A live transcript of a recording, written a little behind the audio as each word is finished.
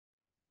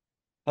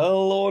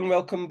Hello and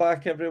welcome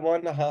back,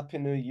 everyone. A happy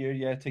new year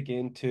yet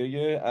again to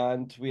you.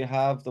 And we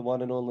have the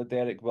one and only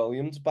Derek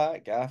Williams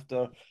back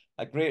after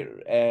a great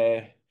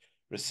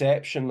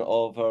reception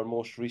of our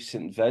most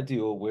recent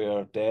video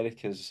where Derek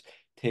has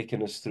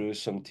taken us through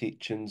some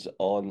teachings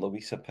on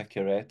Luisa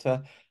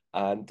Piccarreta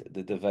and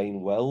the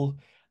divine will.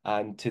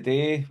 And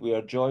today we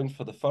are joined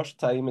for the first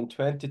time in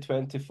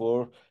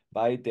 2024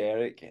 by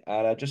Derek.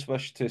 And I just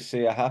wish to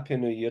say a happy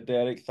new year,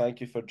 Derek.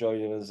 Thank you for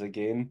joining us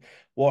again.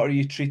 What are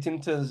you treating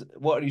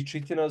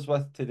us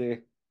with today?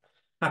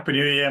 Happy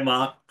New Year,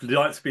 Mark.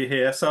 Delighted to be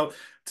here. So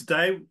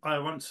today I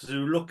want to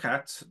look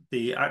at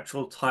the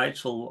actual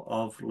title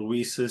of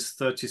Luisa's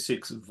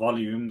 36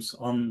 volumes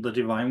on the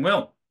divine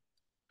will.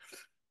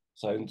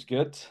 Sounds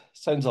good.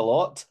 Sounds a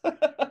lot.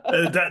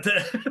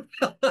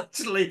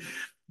 Actually,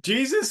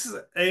 Jesus,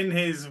 in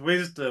his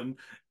wisdom,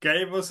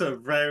 gave us a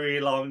very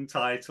long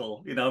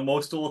title. You know,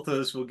 most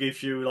authors will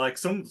give you like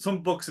some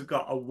books have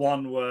got a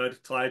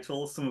one-word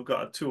title, some have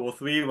got a two or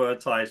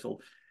three-word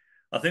title.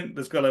 I think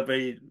there's got to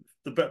be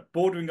the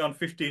bordering on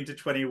 15 to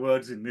 20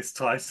 words in this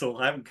title.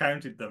 I haven't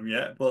counted them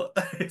yet, but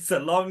it's a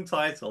long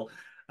title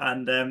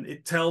and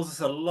it tells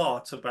us a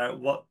lot about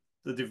what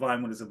the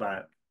divine one is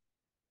about.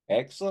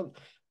 Excellent.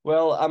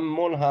 Well, I'm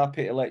more than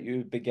happy to let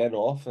you begin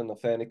off, and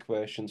if any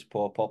questions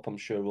pop up, I'm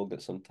sure we'll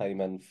get some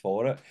time in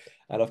for it.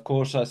 And of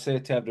course, I say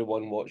to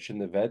everyone watching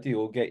the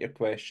video, get your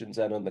questions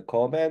in the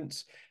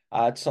comments,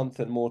 add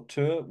something more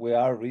to it. We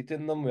are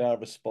reading them, we are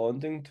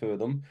responding to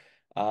them,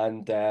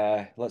 and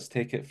let's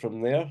take it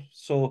from there.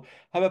 So,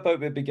 how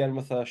about we begin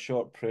with a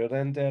short prayer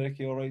then, Derek?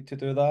 You all right to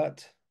do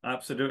that?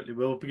 Absolutely.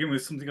 We'll begin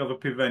with something of a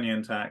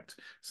prevenient act.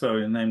 So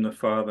in the name of the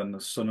Father and the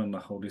Son and the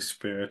Holy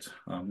Spirit.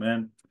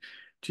 Amen.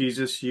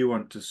 Jesus, you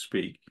want to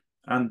speak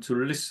and to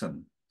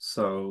listen.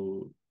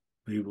 So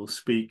we will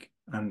speak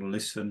and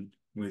listen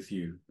with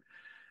you.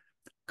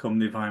 Come,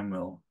 divine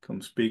will.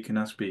 Come speak in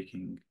our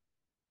speaking.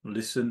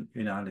 Listen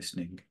in our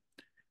listening.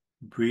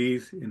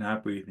 Breathe in our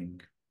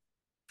breathing.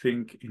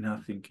 Think in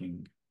our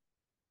thinking.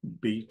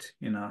 Beat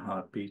in our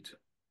heartbeat.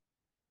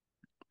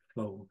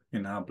 Flow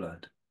in our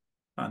blood.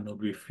 And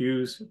Lord, we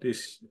fuse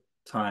this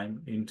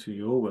time into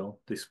your will,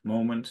 this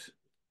moment,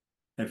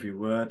 every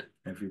word,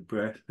 every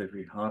breath,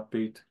 every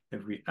heartbeat,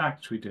 every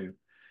act we do,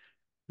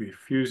 we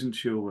fuse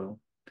into your will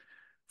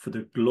for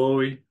the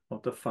glory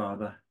of the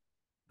Father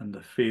and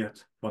the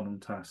Fiat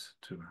voluntas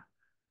tua.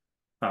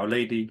 Our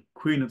Lady,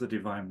 Queen of the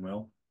Divine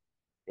Will,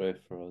 Pray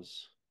for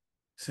us.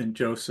 Saint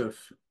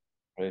Joseph,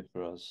 Pray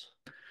for us.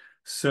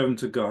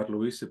 servant of God,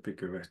 Luisa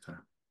Piccarreta,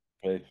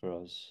 Pray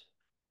for us.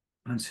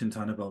 and Saint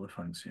Annabel the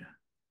Fancier.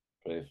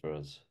 Pray for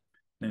us.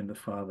 Name the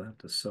Father,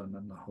 the Son,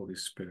 and the Holy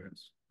Spirit.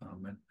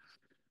 Amen.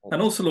 And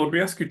also, Lord,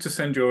 we ask you to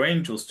send your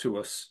angels to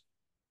us,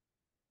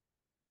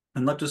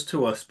 and not just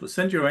to us, but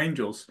send your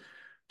angels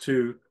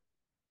to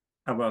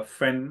our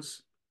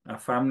friends, our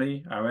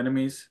family, our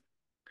enemies.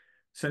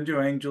 Send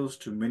your angels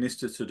to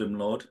minister to them,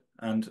 Lord,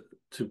 and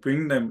to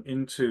bring them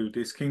into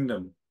this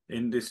kingdom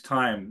in this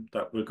time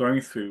that we're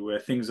going through where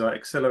things are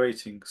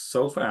accelerating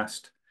so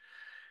fast.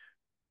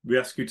 We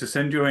ask you to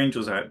send your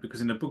angels out because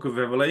in the book of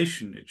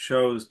Revelation, it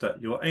shows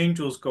that your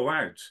angels go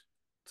out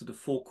to the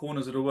four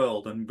corners of the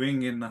world and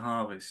bring in the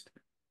harvest.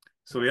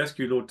 So we ask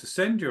you, Lord, to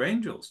send your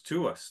angels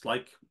to us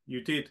like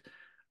you did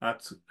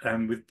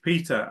with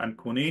Peter and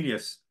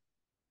Cornelius.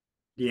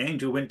 The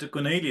angel went to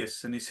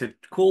Cornelius and he said,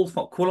 call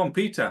on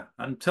Peter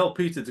and tell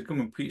Peter to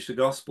come and preach the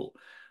gospel.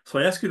 So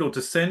I ask you, Lord,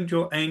 to send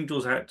your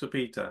angels out to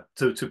Peter,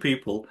 to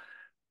people,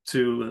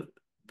 to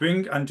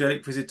bring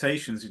angelic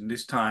visitations in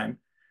this time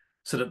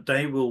so that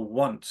they will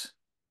want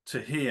to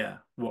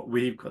hear what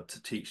we've got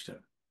to teach them.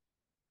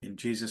 In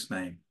Jesus'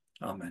 name,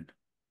 amen.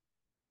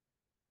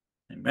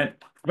 Amen.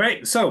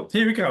 Great. So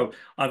here we go.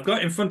 I've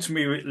got in front of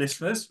me,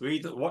 listeners,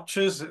 readers,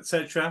 watchers,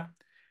 etc.,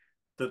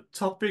 the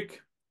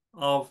topic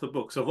of the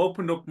book. So I've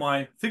opened up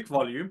my thick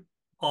volume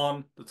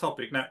on the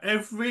topic. Now,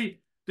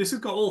 this has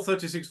got all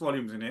 36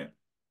 volumes in it.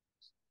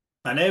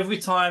 And every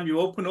time you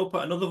open up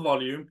another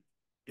volume,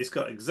 it's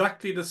got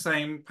exactly the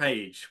same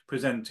page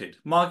presented.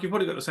 Mark, you've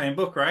probably got the same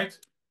book, right?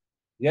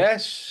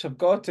 Yes, I've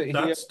got it here.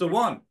 That's the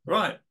one.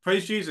 Right.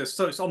 Praise Jesus.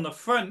 So it's on the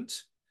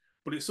front,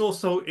 but it's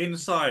also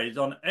inside.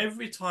 On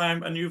every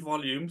time a new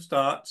volume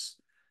starts,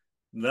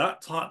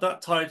 that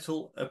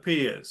title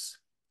appears.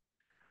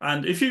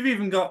 And if you've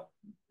even got,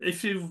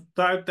 if you've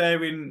out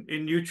there in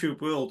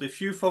YouTube world, if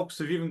you folks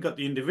have even got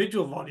the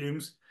individual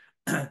volumes,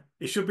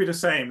 it should be the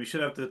same. You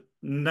should have the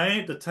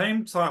name, the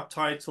same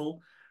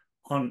title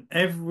on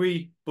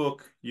every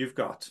book you've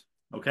got.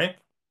 Okay.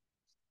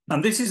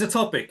 And this is a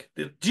topic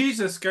that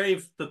Jesus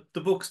gave the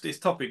books this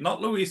topic,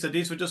 not Luisa.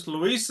 These were just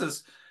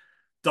Luisa's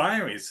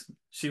diaries.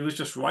 She was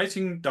just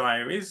writing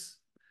diaries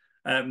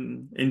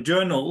in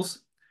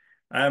journals.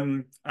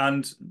 And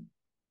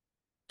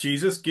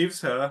Jesus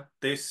gives her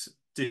this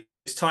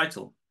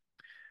title,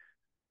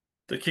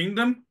 The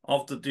Kingdom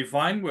of the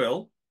Divine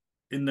Will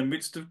in the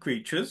Midst of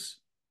Creatures,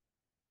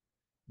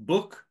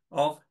 Book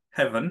of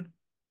Heaven,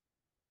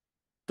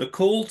 The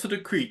Call to the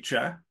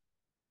Creature,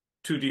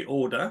 to the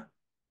Order,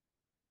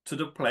 to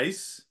the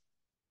Place,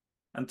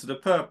 and to the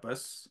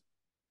purpose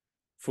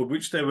for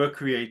which they were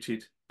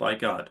created by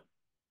God.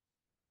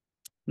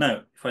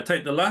 Now, if I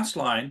take the last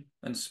line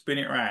and spin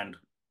it around,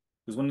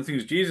 because one of the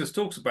things Jesus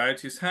talks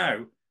about is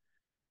how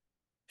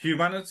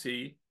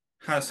humanity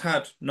has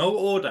had no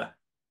order,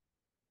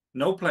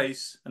 no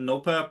place, and no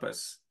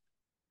purpose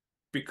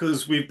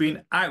because we've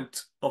been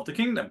out of the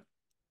kingdom.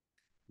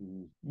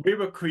 We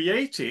were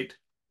created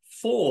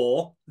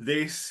for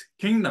this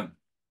kingdom.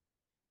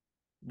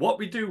 What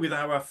we do with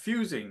our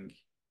fusing,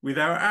 with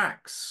our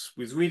acts,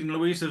 with reading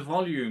Luisa's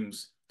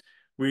volumes,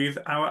 with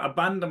our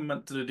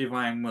abandonment to the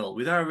divine will,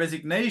 with our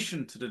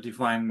resignation to the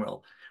divine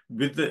will,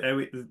 with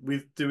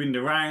doing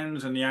the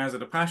rounds and the hours of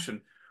the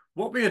passion,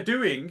 what we are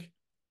doing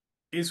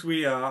is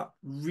we are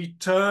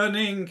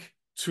returning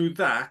to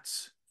that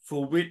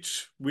for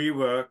which we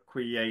were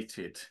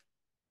created.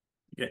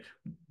 Okay.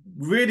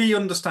 Really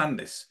understand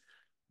this.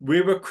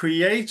 We were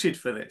created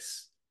for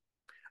this.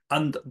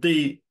 And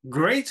the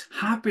great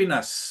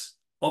happiness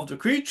of the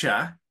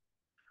creature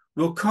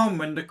will come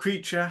when the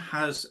creature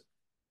has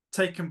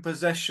taken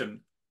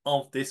possession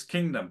of this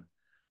kingdom.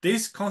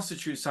 This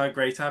constitutes our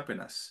great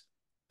happiness.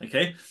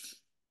 Okay?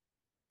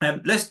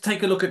 Let's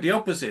take a look at the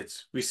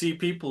opposite. We see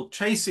people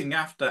chasing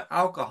after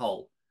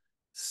alcohol,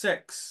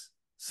 sex,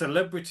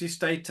 celebrity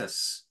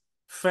status,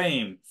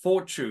 fame,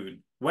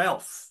 fortune,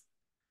 wealth,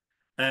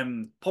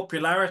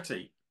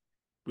 popularity.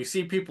 We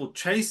see people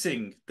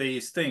chasing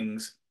these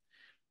things,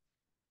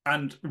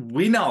 and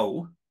we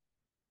know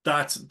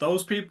that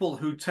those people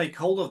who take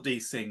hold of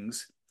these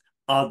things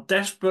are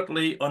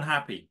desperately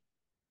unhappy.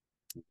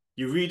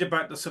 You read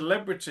about the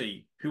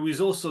celebrity who is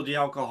also the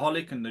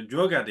alcoholic and the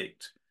drug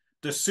addict,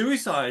 the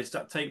suicides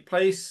that take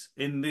place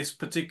in this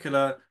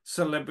particular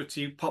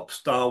celebrity pop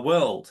star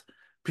world,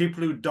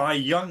 people who die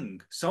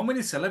young. So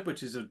many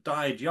celebrities have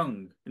died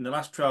young in the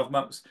last 12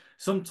 months,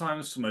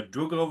 sometimes from a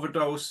drug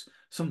overdose,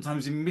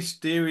 sometimes in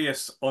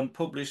mysterious,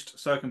 unpublished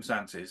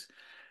circumstances.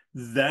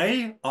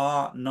 They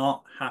are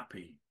not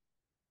happy.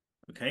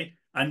 Okay,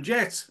 and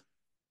yet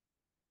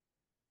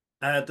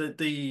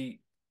the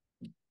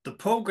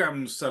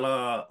programs that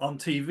are on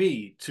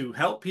TV to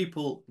help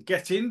people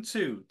get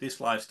into this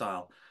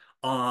lifestyle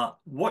are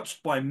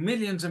watched by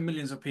millions and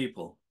millions of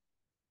people.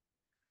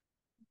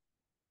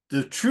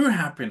 The true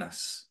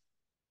happiness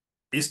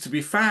is to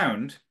be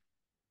found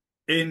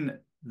in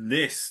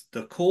this,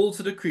 the call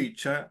to the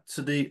creature,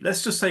 to the,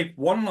 let's just say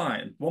one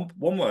line,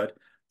 one word,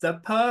 the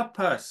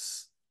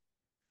purpose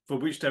for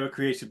which they were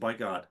created by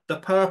God. The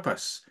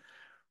purpose.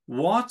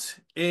 What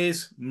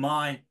is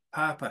my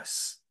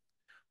purpose?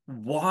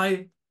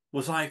 Why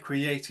was I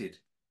created?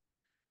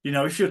 You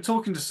know, if you're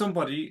talking to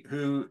somebody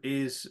who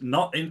is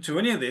not into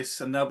any of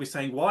this, and they'll be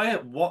saying,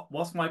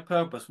 what's my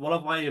purpose? What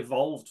have I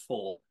evolved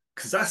for?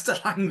 Because that's the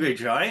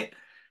language, right?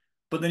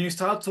 But then you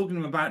start talking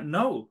to them about,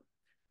 no,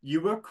 you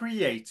were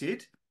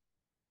created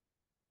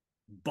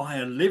by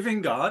a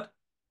living God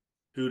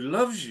who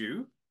loves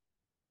you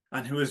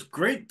and who has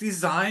great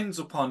designs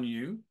upon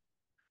you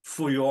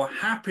for your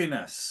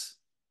happiness.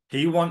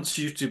 He wants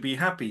you to be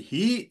happy.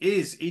 He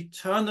is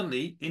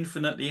eternally,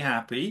 infinitely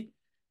happy.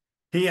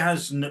 He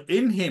has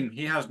in him,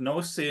 he has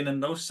no sin and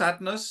no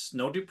sadness,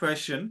 no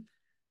depression,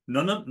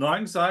 no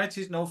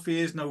anxieties, no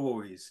fears, no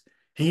worries.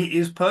 He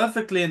is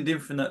perfectly and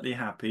infinitely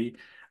happy,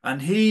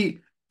 and he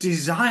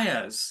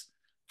desires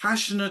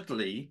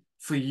passionately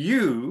for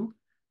you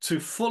to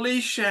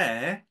fully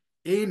share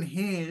in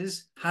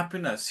his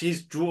happiness.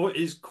 His joy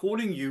is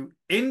calling you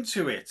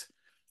into it.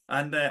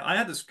 And I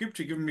had a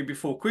scripture given me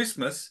before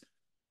Christmas,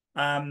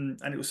 and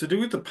it was to do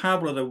with the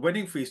parable of the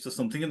wedding feast or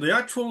something. And the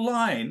actual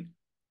line,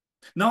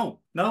 no,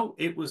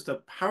 it was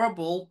the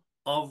parable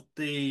of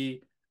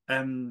the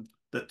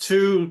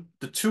two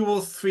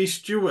or three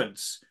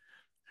stewards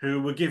who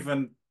were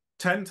given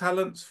 10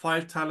 talents,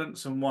 5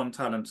 talents, and 1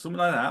 talent, something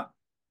like that.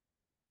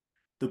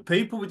 The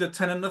people with the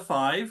 10 and the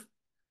 5,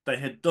 they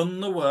had done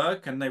the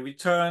work and they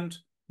returned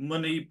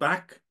money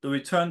back, they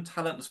returned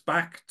talents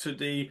back to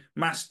the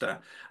master.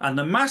 And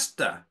the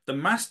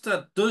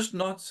master does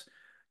not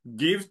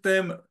give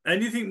them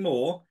anything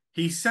more.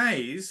 He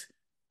says,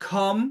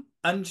 come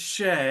and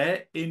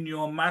share in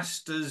your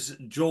master's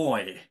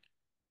joy.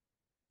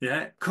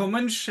 Yeah, come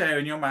and share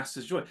in your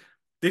master's joy.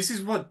 This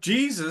is what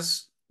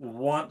Jesus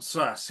wants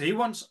us. He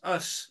wants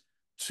us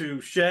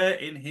to share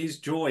in his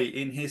joy,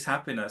 in his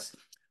happiness.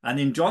 And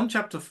in John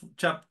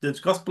the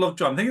Gospel of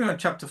John, I think around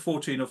chapter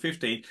 14 or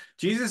 15,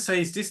 Jesus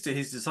says this to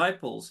his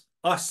disciples,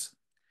 us,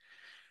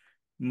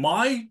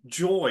 my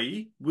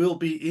joy will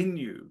be in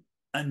you,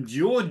 and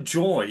your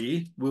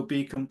joy will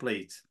be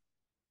complete.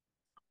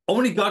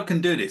 Only God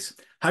can do this.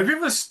 Have you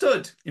ever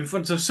stood in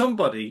front of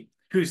somebody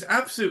who's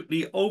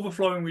absolutely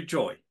overflowing with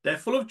joy? They're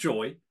full of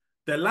joy.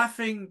 They're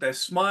laughing, they're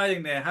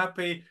smiling, they're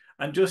happy,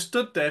 and just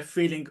stood there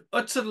feeling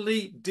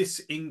utterly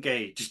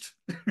disengaged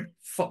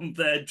from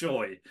their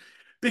joy.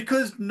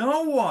 Because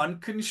no one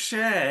can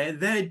share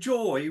their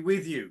joy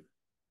with you.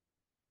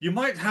 You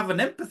might have an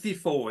empathy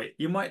for it.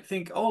 You might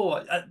think,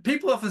 oh,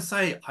 people often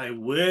say, I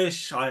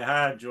wish I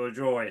had your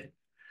joy.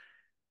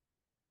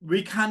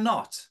 We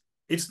cannot.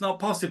 It's not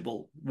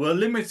possible. We're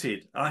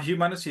limited. Our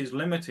humanity is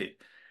limited.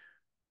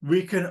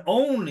 We can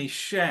only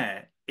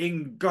share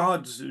in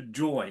God's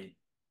joy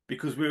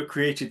because we were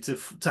created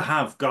to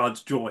have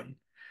God's joy.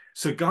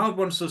 So God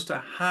wants us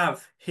to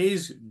have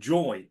his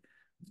joy.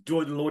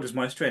 Joy of the Lord is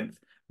my strength.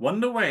 One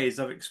of the ways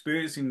of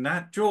experiencing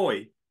that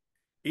joy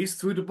is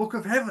through the book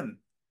of heaven,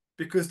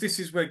 because this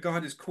is where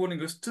God is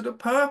calling us to the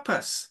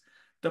purpose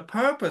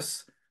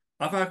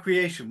of our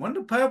creation. One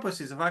of the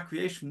purposes of our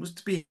creation was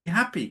to be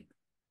happy.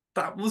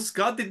 That was,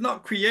 God did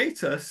not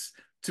create us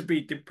to be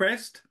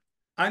depressed,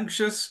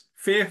 anxious,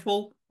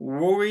 fearful,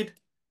 worried,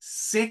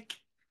 sick.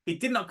 He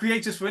did not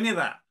create us for any of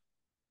that.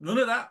 None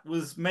of that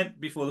was meant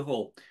before the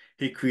fall.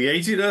 He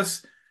created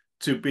us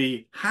to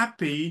be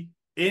happy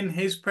in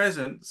his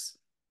presence,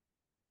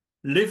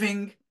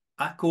 living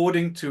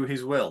according to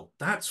his will.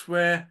 That's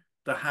where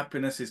the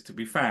happiness is to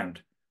be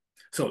found.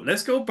 So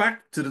let's go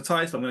back to the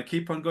title. I'm going to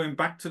keep on going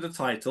back to the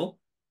title.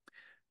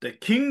 The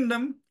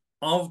Kingdom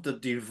of the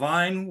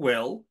Divine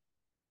Will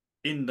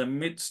in the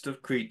Midst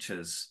of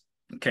Creatures.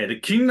 Okay, the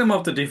kingdom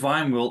of the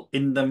divine will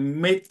in the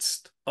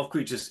midst of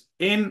creatures,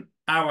 in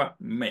our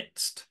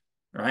midst,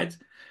 right?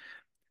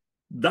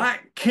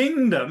 That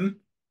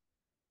kingdom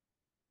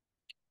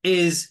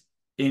is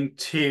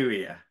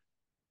interior.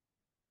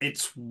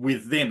 It's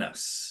within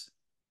us.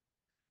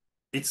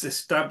 It's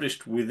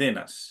established within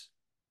us.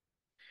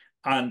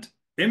 And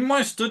in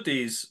my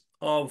studies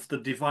of the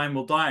Divine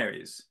Will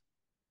Diaries,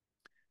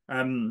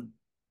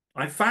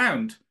 I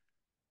found,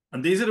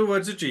 and these are the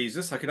words of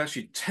Jesus, I could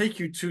actually take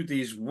you to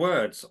these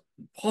words,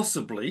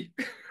 possibly,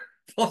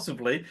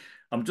 possibly.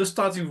 I'm just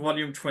starting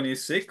volume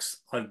 26.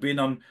 I've been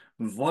on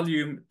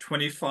volume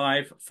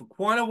 25 for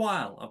quite a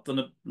while. I've done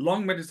a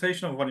long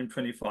meditation on volume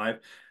 25,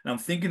 and I'm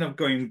thinking of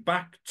going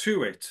back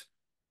to it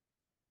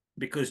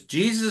because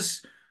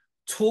Jesus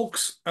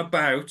talks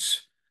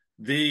about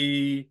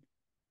the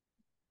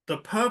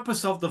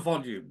purpose of the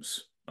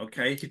volumes.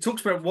 Okay, he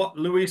talks about what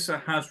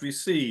Luisa has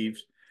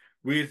received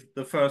with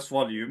the first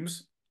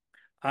volumes,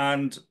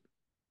 and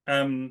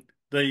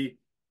the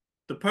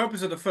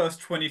purpose of the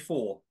first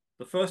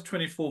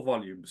 24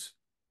 volumes.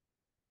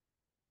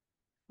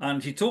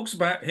 And he talks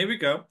about, here we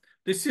go.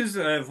 This is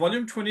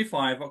volume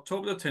 25,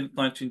 October the 10th,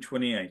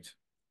 1928.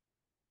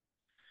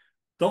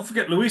 Don't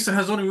forget, Luisa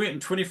has only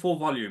written 24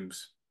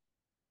 volumes.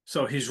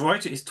 So he's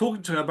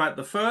talking to her about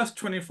the first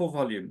 24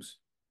 volumes.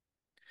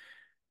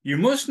 You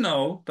must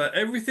know that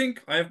everything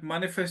I have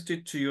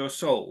manifested to your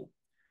soul,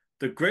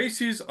 the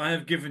graces I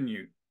have given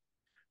you,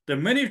 the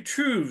many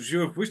truths you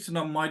have written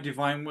on my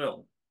divine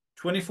will,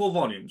 24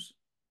 volumes,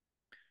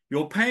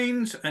 your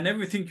pains and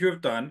everything you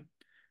have done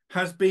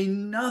has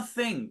been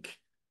nothing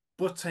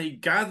but a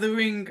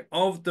gathering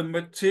of the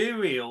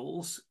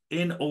materials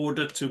in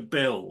order to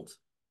build.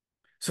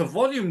 So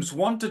volumes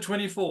 1 to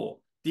 24,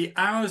 the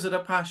hours of the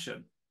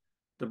Passion,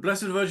 the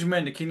Blessed Virgin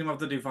Mary, the Kingdom of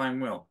the Divine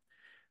Will.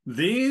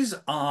 These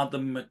are the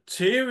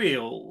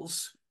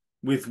materials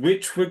with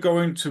which we're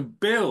going to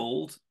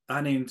build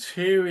an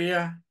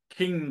interior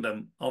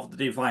kingdom of the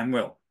divine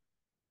will.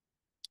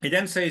 He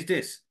then says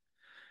this,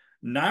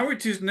 now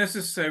it is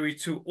necessary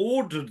to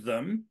order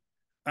them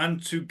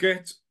and to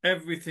get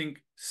everything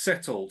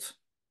settled.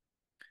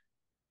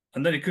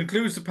 And then he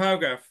concludes the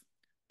paragraph,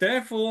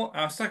 therefore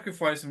our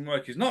sacrifice and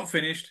work is not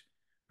finished.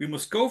 We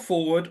must go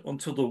forward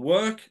until the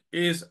work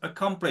is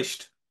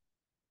accomplished.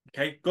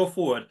 Okay, go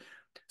forward.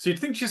 So you'd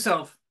think to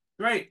yourself,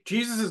 great,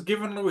 Jesus has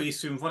given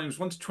Luisa in volumes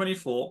 1 to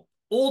 24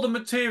 all the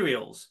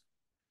materials.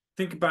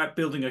 Think about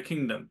building a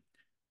kingdom.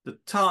 The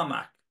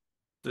tarmac,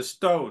 the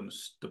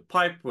stones, the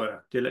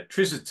pipework, the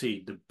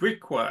electricity, the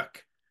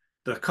brickwork,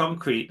 the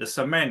concrete, the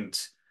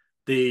cement,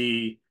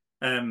 the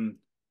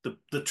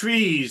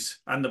trees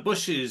and the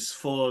bushes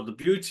for the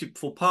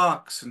beautiful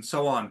parks and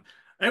so on.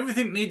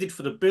 Everything needed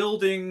for the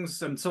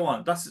buildings and so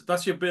on.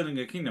 That's your building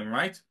a kingdom,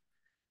 right?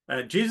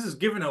 Jesus has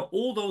given her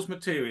all those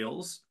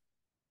materials.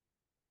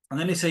 And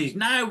then he says,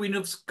 now we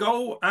must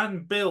go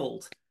and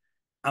build.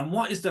 And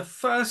what is the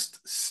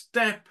first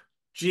step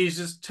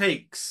Jesus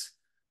takes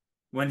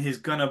when he's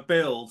going to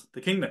build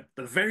the kingdom?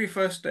 The very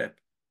first step.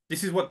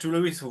 This is what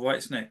Luisa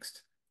writes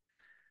next.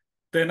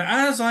 Then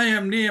as I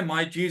am near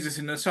my Jesus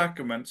in the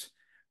sacrament,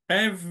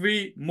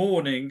 every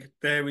morning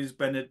there is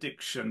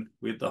benediction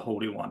with the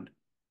Holy One.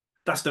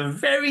 That's the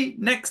very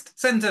next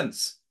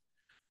sentence.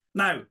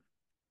 Now,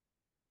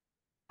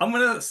 I'm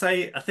going to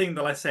say a thing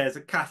that I say as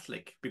a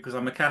Catholic, because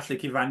I'm a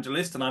Catholic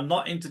evangelist and I'm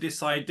not into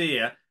this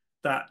idea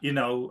that, you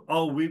know,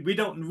 oh, we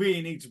don't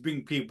really need to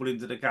bring people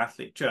into the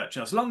Catholic Church.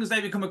 And as long as they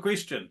become a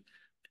Christian.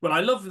 Well, I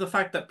love the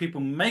fact that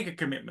people make a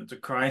commitment to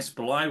Christ,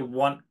 but I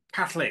want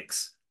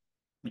Catholics.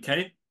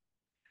 Okay?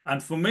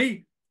 And for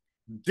me,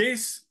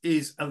 this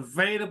is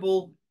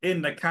available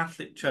in the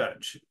Catholic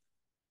Church.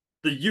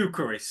 The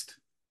Eucharist.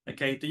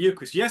 Okay, the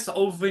Eucharist. Yes,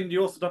 over in the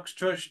Orthodox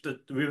Church,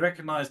 we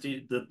recognize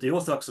the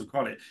Orthodox have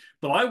got it.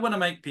 But I want to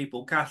make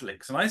people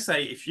Catholics. And I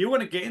say, if you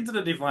want to get into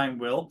the divine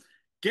will,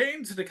 get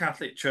into the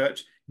Catholic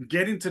Church,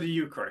 get into the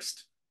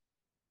Eucharist.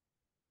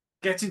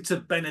 Get into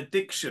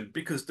benediction,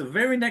 because the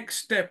very next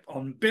step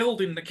on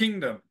building the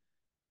kingdom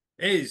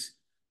is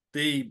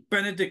the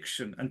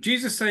benediction. And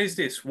Jesus says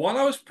this, while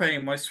I was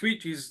praying, my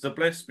sweet Jesus that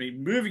blessed me,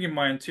 moving in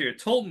my interior,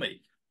 told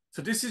me.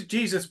 So this is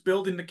Jesus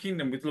building the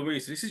kingdom with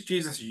Luisa. This is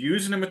Jesus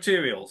using the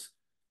materials.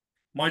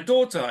 My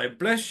daughter, I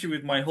bless you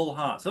with my whole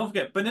heart. So don't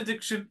forget,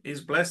 benediction is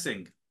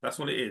blessing. That's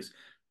what it is.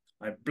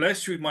 I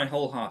bless you with my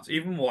whole heart.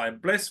 Even more, I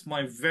bless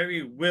my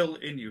very will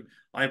in you.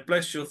 I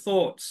bless your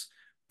thoughts,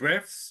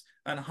 breaths,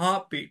 and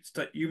heartbeats,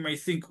 that you may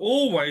think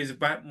always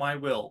about my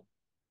will.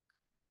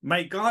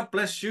 May God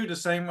bless you the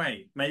same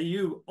way. May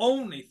you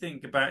only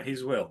think about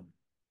his will.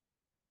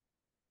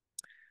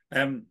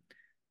 Um,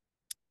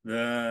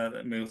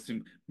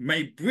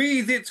 may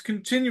breathe it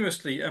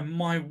continuously, and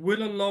my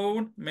will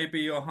alone may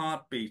be your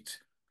heartbeat.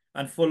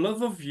 And for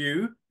love of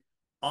you,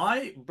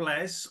 I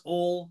bless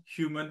all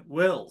human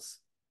wills.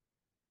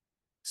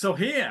 So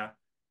here,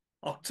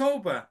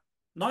 October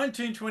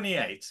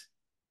 1928,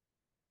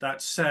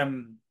 that's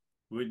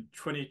we're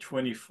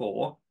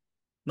 2024,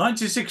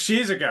 96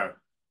 years ago.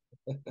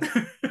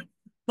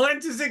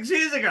 96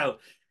 years ago,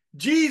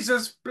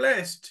 Jesus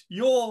blessed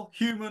your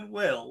human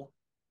will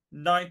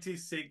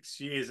 96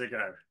 years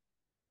ago.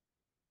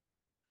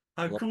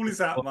 How cool is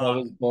that, Before I Mark?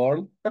 was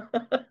born.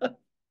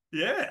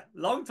 Yeah,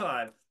 long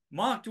time.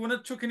 Mark, do you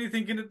want to chuck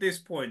anything in at this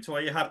point, or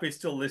are you happy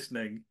still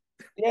listening?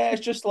 Yeah,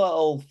 it's just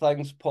little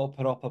things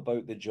popping up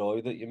about the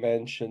joy that you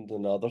mentioned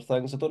and other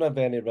things. I don't have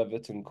any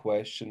riveting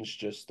questions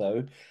just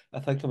now. I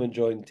think I'm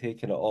enjoying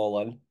taking it all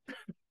in.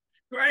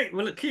 Great.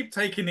 Well, keep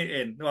taking it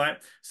in. All right.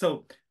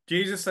 So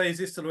Jesus says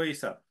this to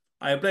Luisa,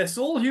 I bless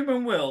all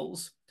human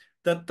wills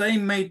that they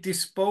may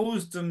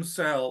dispose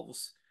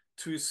themselves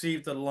to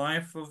receive the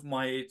life of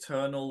my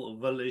eternal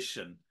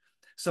volition.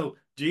 So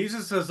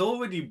Jesus has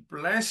already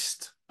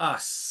blessed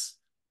us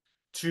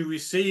to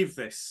receive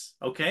this.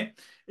 Okay.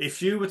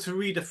 If you were to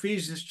read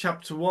Ephesians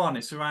chapter 1,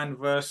 it's around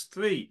verse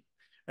 3.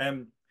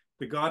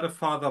 The God and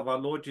Father of our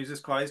Lord Jesus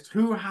Christ,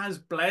 who has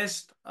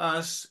blessed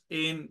us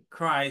in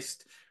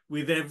Christ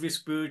with every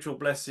spiritual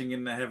blessing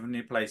in the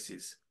heavenly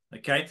places.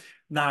 Okay.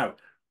 Now,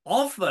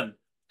 often,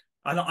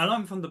 and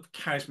I'm from the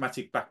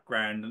charismatic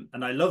background,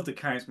 and I love the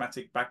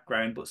charismatic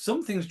background, but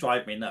some things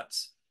drive me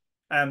nuts.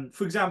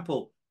 For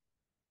example,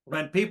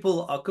 when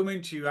people are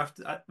coming to you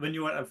after when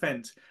you're at an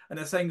event and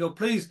they're saying, "Oh,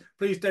 please,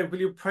 Dave, will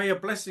you pray a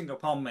blessing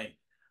upon me?"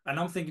 And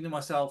I'm thinking to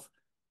myself,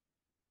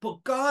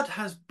 but God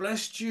has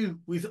blessed you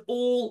with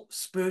all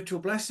spiritual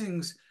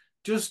blessings.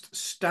 Just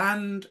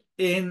stand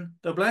in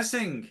the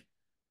blessing.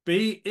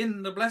 Be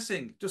in the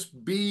blessing.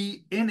 Just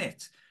be in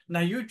it.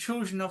 Now, you're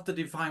children of the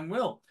divine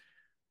will.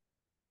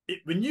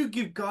 When you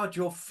give God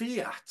your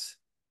fiat,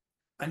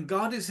 and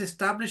God is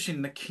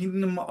establishing the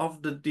kingdom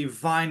of the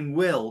divine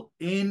will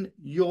in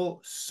your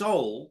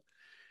soul,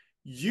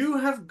 you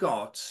have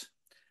got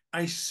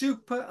a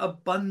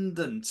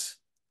superabundance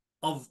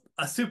of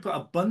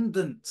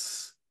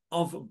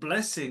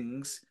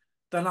blessings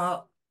that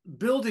are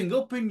building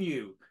up in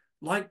you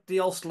like the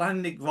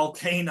Icelandic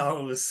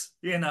volcanoes.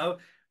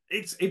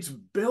 It's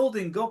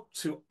building up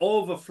to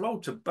overflow,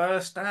 to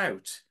burst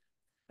out.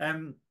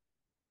 um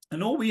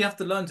and all we have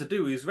to learn to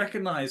do is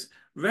recognize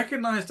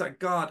that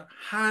God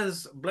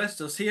has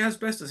blessed us. He has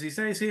blessed us. He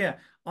says here,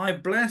 I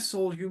bless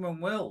all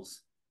human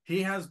wills.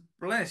 He has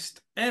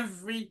blessed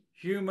every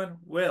human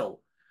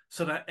will,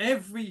 so that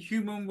every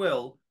human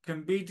will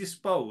can be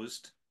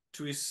disposed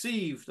to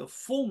receive the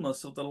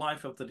fullness of the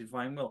life of the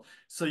divine will.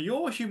 So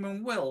your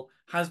human will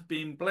has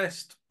been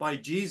blessed by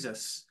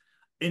Jesus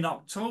in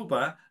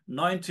October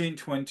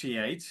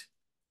 1928,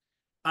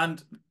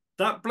 and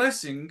that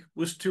blessing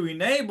was to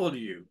enable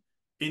you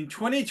in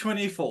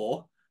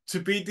 2024 to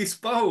be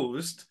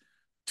disposed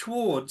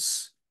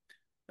towards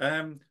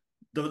the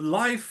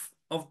life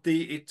of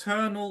the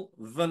eternal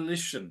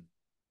volition.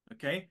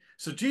 Okay,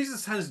 so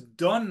Jesus has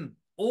done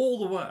all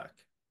the work.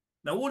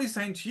 Now, what he's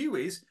saying to you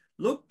is,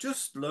 look,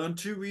 just learn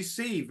to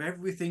receive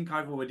everything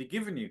I've already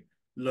given you.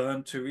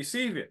 Learn to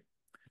receive it.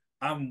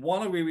 And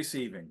what are we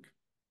receiving?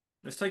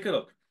 Let's take a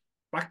look.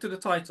 Back to the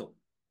title.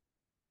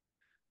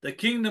 The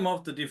kingdom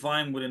of the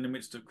divine will in the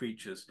midst of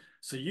creatures.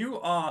 So you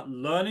are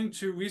learning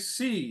to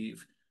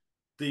receive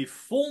the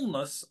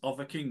fullness of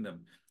a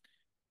kingdom.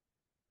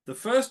 The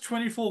first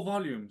 24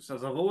 volumes,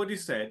 as I've already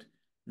said,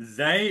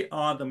 they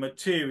are the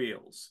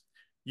materials.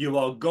 You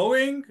are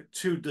going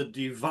to the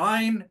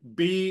divine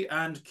B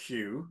and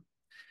Q,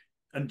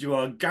 and you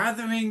are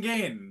gathering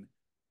in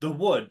the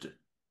wood,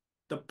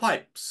 the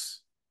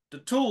pipes, the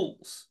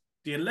tools,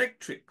 the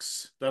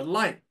electrics, the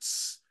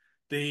lights,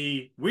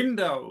 the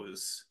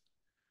windows.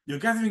 You're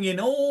gathering in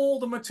all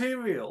the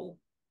material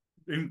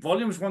in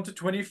volumes 1 to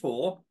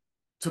 24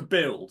 to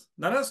build.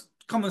 Now that's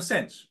common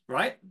sense,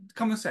 right?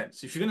 Common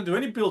sense. If you're going to do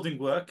any building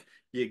work,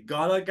 you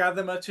gotta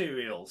gather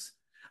materials.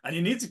 And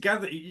you need to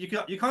gather,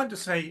 you can't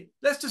just say,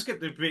 let's just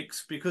get the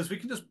bricks because we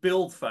can just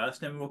build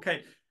first and we're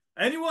okay.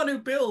 Anyone who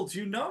builds,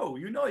 you've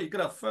got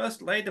to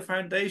first lay the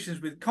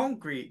foundations with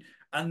concrete,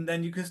 and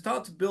then you can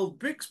start to build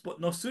bricks. But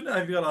no sooner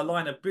have you got a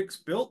line of bricks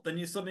built, then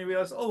you suddenly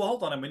realize, oh,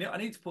 hold on a minute, I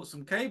need to put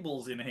some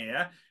cables in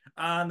here,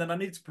 and then I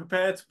need to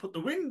prepare to put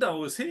the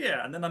windows here,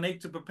 and then I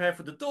need to prepare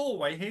for the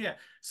doorway here.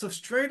 So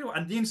straight away,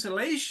 and the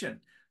insulation.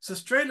 So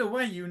straight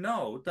away, you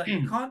know that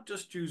you can't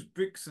just use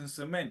bricks and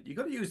cement. You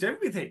got to use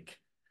everything.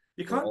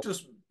 You can't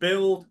just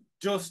build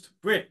just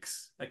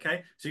bricks.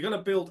 Okay, so you got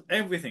to build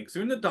everything. So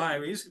in the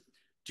diaries,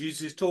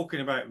 Jesus is talking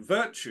about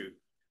virtue.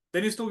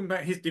 Then he's talking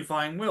about his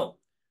divine will.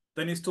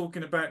 Then he's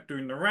talking about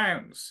doing the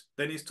rounds.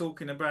 Then he's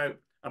talking about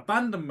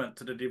abandonment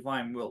to the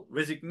divine will,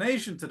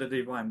 resignation to the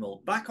divine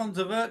will, back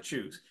onto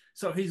virtues.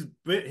 So he's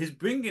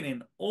bringing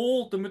in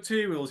all the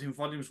materials in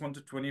volumes 1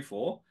 to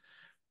 24.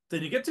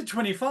 Then you get to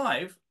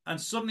 25,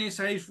 and suddenly he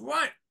says,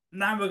 right,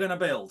 now we're going to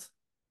build.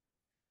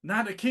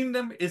 Now the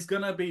kingdom is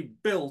going to be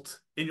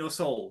built in your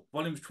soul,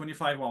 volumes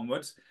 25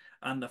 onwards.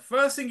 And the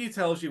first thing he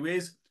tells you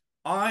is,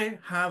 I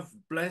have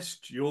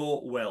blessed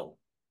your will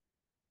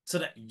so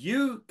that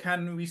you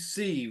can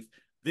receive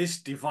this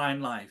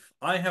divine life.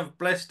 I have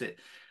blessed it.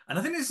 And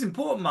I think this is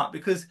important, Mark,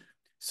 because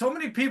so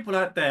many people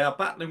out there are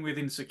battling with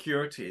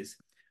insecurities.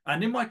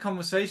 And in my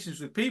conversations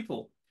with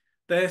people,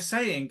 they're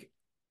saying,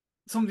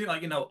 something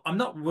like, I'm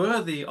not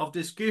worthy of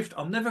this gift.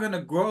 I'm never going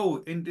to grow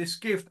in this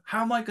gift.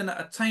 How am I going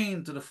to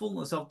attain to the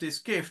fullness of this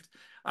gift?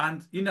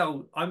 And,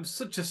 I'm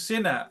such a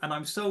sinner and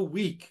I'm so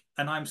weak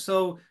and I'm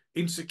so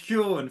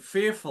insecure and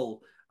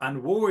fearful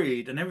and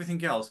worried and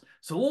everything else.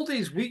 So all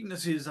these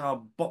weaknesses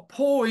are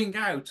pouring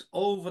out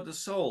over the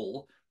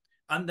soul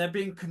and they're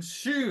being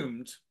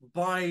consumed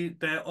by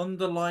their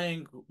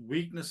underlying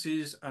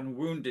weaknesses and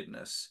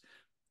woundedness.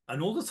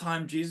 And all the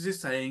time, Jesus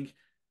is saying,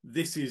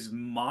 this is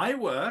my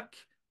work.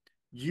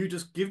 You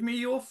just give me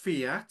your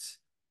fiat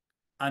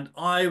and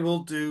I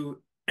will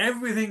do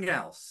everything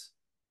else.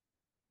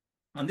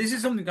 And this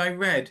is something I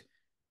read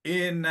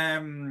in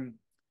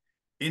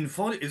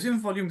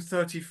volume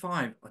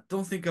 35. I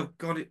don't think I've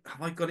got it.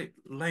 Have I got it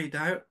laid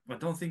out? I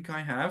don't think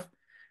I have.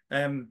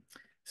 Um,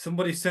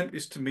 Somebody sent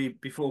this to me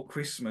before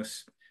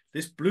Christmas.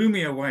 This blew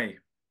me away.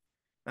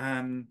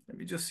 Let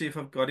me just see if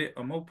I've got it.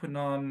 I'm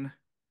going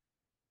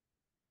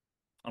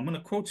to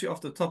quote it off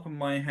the top of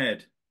my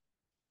head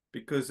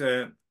because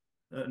an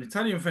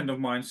Italian friend of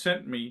mine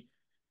sent me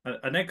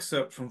an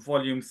excerpt from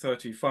volume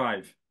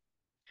 35.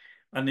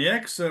 And the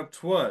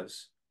excerpt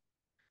was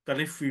that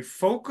if we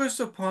focus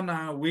upon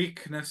our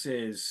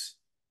weaknesses,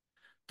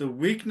 the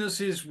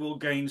weaknesses will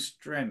gain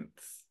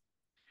strength.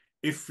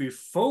 If we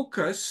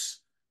focus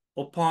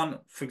upon,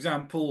 for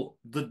example,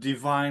 the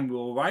divine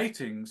will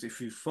writings, if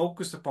we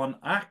focus upon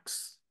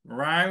Acts,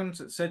 rounds,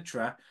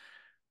 etc.,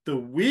 the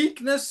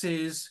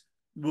weaknesses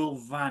will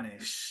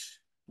vanish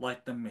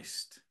like the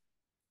mist.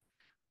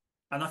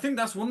 And I think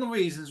that's one of the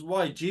reasons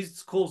why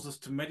Jesus calls us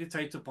to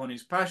meditate upon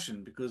his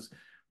passion, because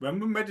when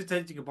we're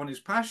meditating upon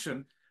his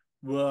passion,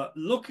 we're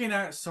looking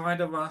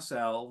outside of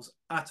ourselves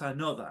at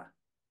another,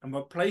 and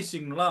we're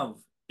placing love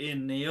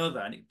in the other,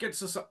 and it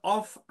gets us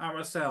off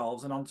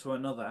ourselves and onto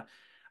another.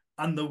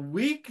 And the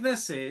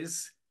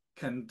weaknesses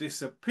can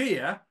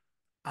disappear,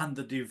 and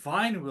the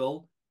divine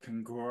will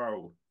can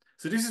grow.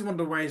 So this is one of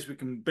the ways we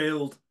can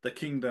build the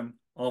kingdom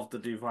of the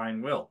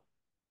divine will.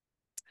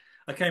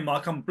 Okay,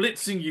 Mark, I'm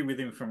blitzing you with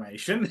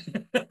information.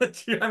 Do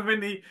you have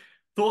any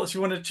thoughts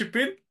you want to chip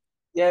in?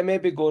 Yeah,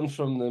 maybe going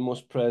from the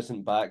most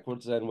present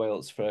backwards then while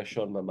it's fresh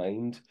on my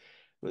mind.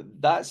 But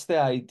that's the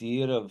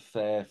idea of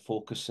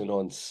focusing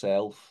on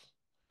self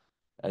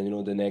and,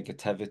 the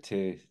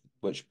negativity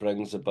which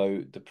brings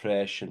about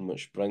depression,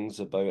 which brings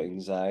about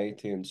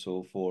anxiety and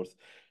so forth.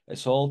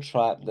 It's all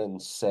trapped in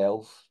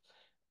self,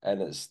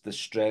 and it's the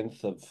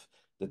strength of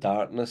the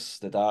darkness,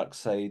 the dark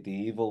side, the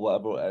evil,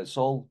 whatever. It's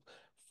all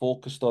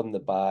focused on the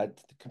bad,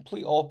 the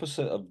complete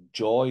opposite of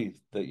joy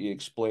that you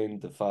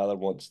explained the Father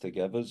wants to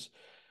give us.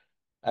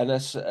 And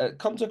it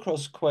comes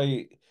across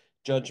quite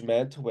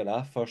judgmental when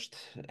I first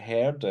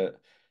heard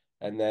it,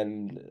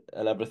 and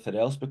everything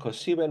else, because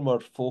see when we're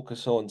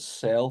focused on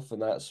self,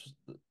 and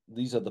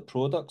these are the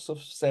products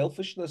of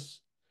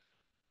selfishness.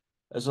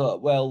 It's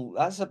like, well,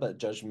 that's a bit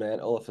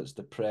judgmental if it's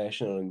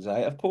depression or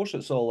anxiety. Of course,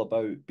 it's all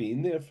about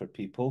being there for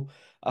people.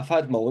 I've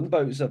had my own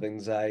bouts of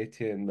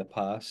anxiety in the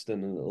past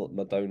and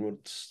my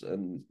downwards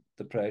and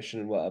depression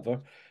and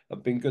whatever.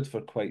 I've been good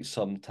for quite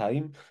some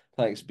time,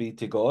 thanks be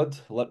to God,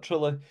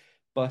 literally.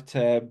 But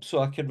so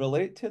I can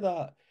relate to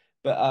that.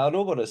 But I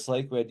know what it's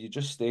like when you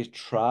just stay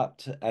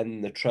trapped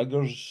in the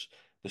triggers,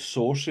 the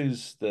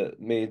sources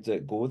that made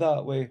it go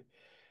that way.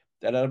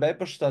 And I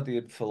remember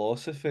studying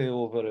philosophy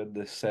over in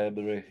the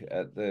seminary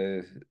at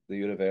the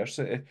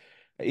university.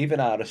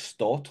 Even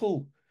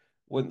Aristotle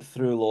went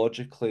through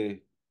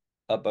logically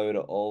about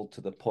it all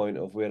to the point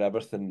of where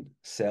everything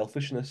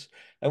selfishness.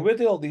 And where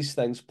do all these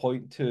things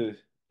point to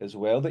as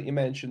well that you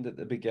mentioned at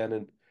the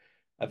beginning?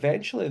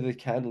 Eventually they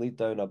can lead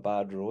down a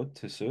bad road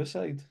to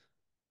suicide.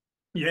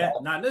 Yeah.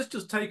 Now let's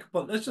just take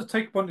upon this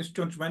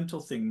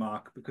judgmental thing,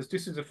 Mark, because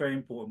this is a very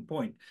important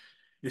point.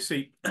 You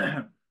see,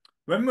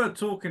 when we're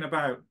talking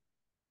about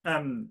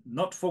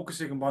not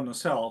focusing upon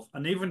ourselves.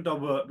 And even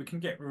though we can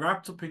get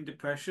wrapped up in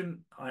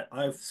depression,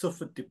 I've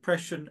suffered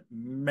depression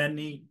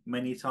many,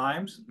 many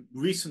times,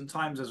 recent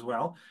times as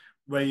well,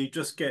 where you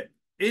just get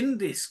in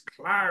this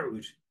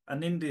cloud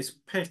and in this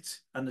pit,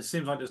 and it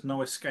seems like there's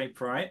no escape,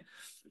 right?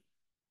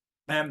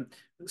 Um,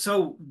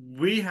 so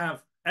we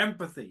have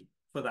empathy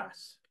for that,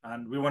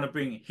 and we want to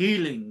bring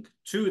healing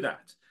to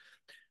that.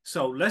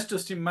 So let's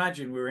just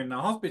imagine we're in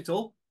a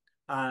hospital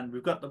and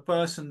we've got the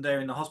person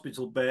there in the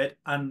hospital bed,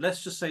 and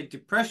let's just say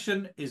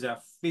depression is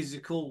a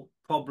physical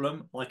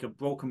problem, like a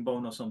broken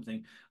bone or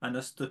something. And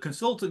as the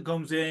consultant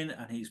comes in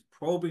and he's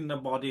probing the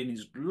body and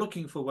he's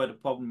looking for where the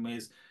problem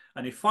is,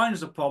 and he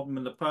finds the problem,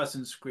 and the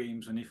person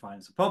screams when he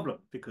finds the problem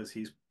because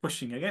he's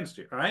pushing against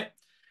it, right?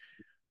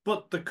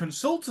 But the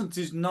consultant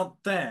is not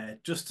there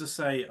just to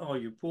say, "Oh,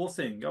 you poor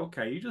thing.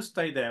 Okay, you just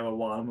stay there a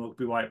while and we'll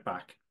be right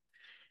back."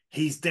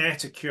 He's there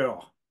to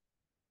cure.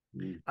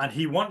 Mm. And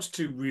he wants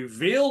to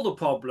reveal the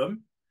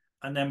problem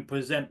and then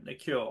present the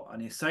cure.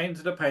 And he's saying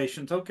to the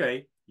patient,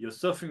 okay, you're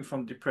suffering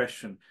from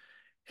depression.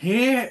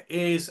 Here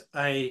is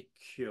a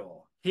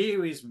cure.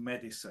 Here is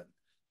medicine.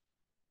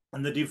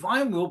 And the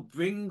divine will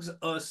brings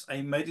us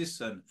a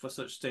medicine for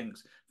such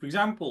things. For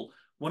example,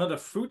 one of the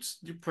fruits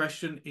of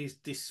depression is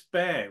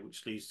despair,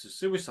 which leads to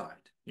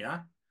suicide.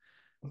 Yeah.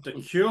 The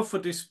cure for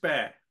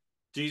despair.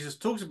 Jesus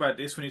talks about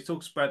this when he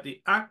talks about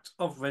the act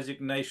of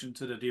resignation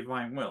to the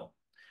divine will.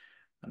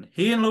 And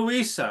he and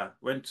Luisa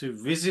went to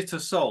visit a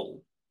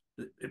soul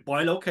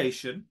by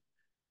location,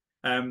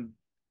 um,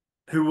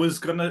 who was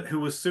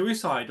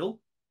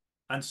suicidal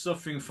and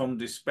suffering from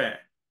despair.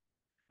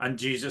 And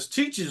Jesus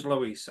teaches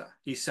Luisa.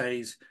 He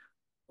says,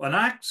 an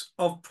act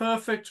of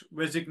perfect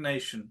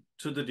resignation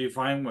to the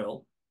divine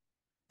will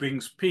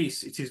brings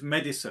peace. It is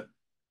medicine,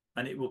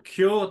 and it will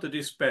cure the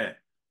despair.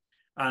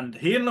 And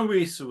he and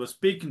Louisa were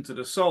speaking to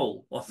the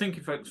soul. I think,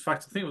 in fact, I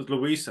think it was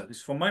Louisa. This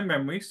is from my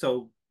memory,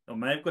 so I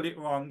may have got it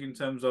wrong in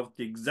terms of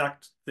the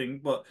exact thing,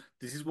 but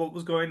this is what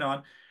was going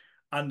on.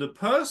 And the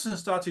person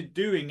started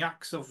doing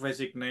acts of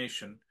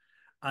resignation.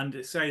 And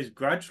it says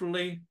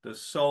gradually the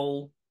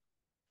soul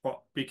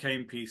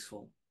became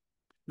peaceful.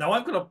 Now,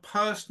 I've got a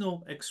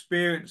personal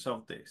experience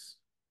of this.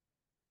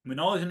 When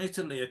I was in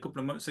Italy a couple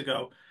of months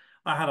ago,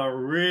 I had a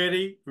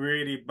really,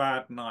 really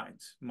bad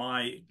night.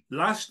 My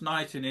last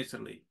night in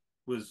Italy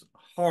was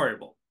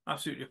horrible,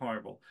 absolutely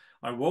horrible.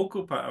 I woke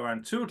up at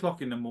around 2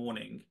 o'clock in the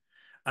morning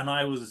and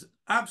I was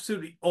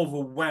absolutely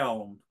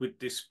overwhelmed with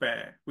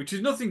despair, which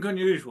is nothing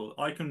unusual.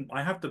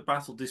 I have to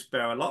battle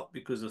despair a lot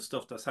because of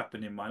stuff that's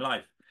happened in my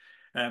life.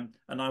 And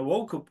I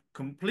woke up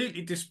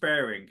completely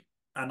despairing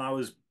and I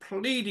was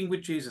pleading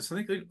with Jesus.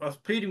 I think I was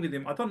pleading with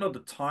him. I don't know the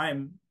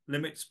time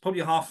limits,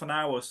 probably half an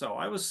hour or so.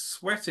 I was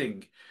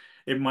sweating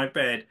in my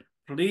bed,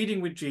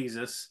 pleading with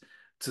Jesus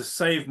to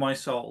save my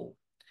soul.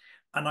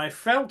 And I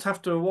felt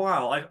after a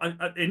while,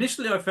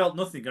 initially I felt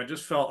nothing. I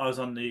just felt I was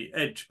on the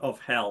edge of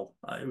hell.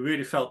 I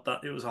really felt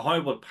that it was a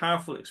horrible,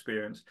 powerful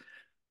experience.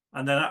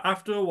 And then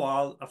after a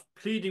while of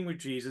pleading with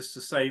Jesus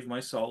to save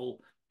my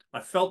soul, I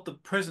felt the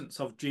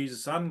presence of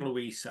Jesus and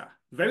Louisa,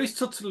 very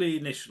subtly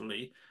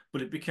initially,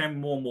 but it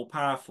became more and more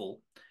powerful.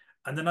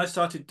 And then I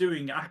started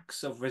doing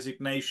acts of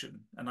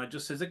resignation. And I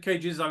just said, okay,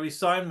 Jesus, I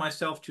resign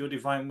myself to your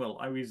divine will.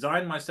 I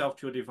resign myself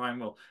to your divine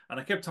will. And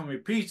I kept on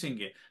repeating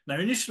it. Now,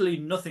 initially,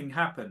 nothing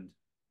happened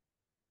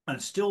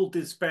and still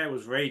despair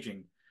was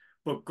raging.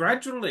 But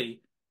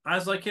gradually,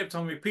 as I kept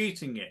on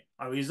repeating it,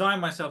 I resign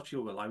myself to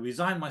your will, I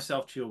resign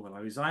myself to your will, I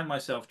resign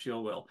myself to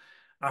your will.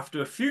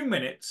 After a few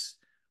minutes,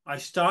 I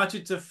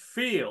started to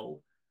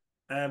feel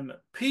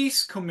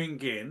peace coming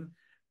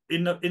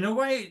in a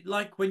way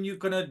like when you're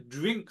gonna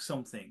drink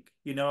something,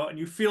 and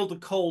you feel the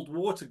cold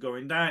water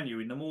going down you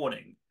in the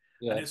morning.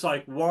 And Yeah, it's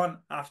like one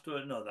after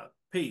another.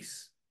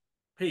 Peace,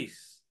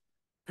 peace,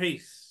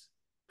 peace,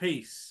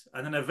 peace.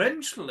 And then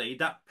eventually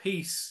that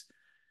peace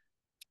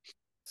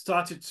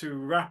started to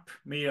wrap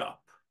me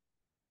up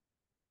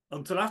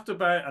until after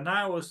about an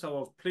hour or so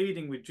of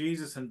pleading with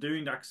Jesus and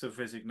doing acts of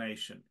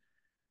resignation,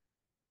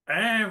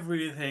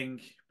 everything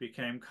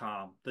became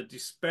calm. The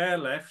despair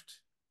left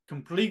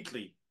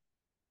completely.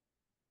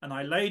 And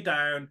I lay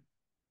down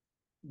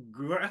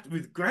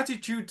with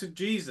gratitude to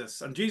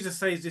Jesus. And Jesus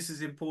says this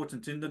is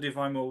important in the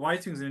divine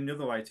writings and in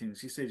other writings.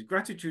 He says,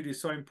 gratitude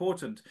is so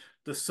important.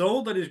 The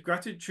soul that is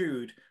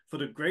gratitude for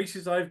the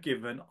graces I've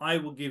given, I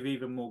will give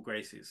even more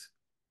graces.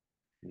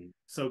 mm,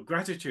 So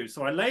gratitude.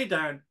 So I lay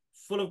down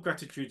full of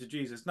gratitude to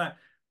Jesus. Now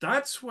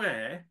that's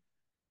where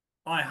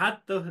I had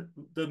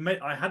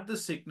the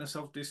sickness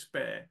of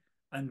despair,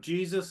 and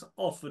Jesus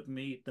offered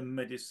me the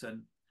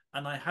medicine,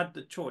 and I had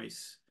the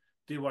choice: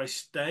 do I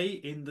stay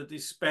in the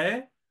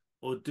despair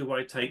or do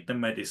I take the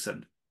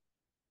medicine?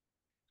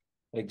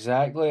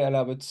 exactly. And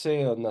I would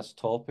say on this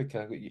topic,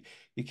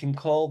 you can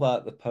call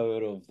that the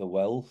power of the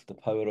will, the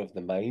power of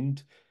the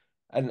mind.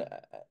 And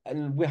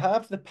and we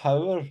have the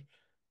power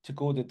to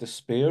go the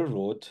despair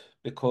road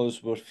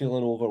because we're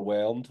feeling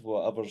overwhelmed,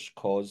 whatever's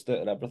caused it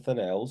and everything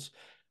else.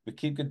 We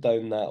keep going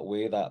down that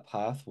way, that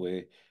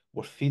pathway.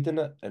 we're feeding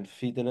it and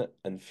feeding it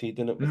and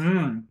feeding it with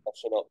Mm,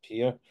 pushing up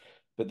here.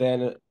 But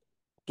then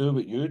do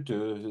what you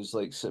do, who's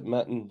like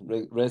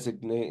submitting,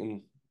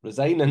 resignating,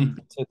 resigning mm,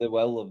 to the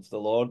will of the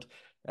Lord.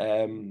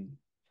 Um,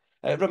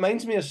 it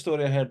reminds me of a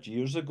story I heard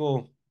years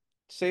ago.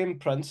 Same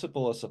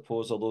principle, I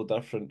suppose, although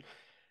different.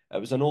 It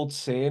was an old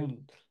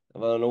saying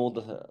of an old,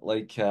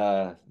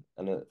 a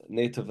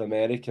Native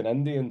American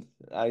Indian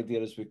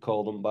idea, as we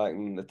called them back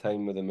in the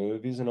time with the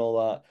movies and all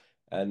that.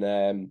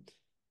 And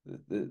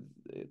the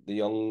the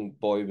young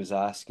boy was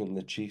asking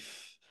the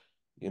chief,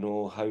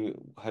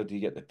 how do you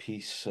get the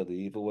peace or the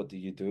evil? What do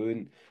you do?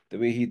 And the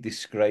way he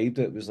described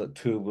it was like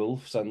two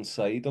wolves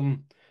inside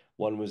him.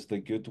 One was the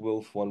good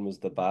wolf, one was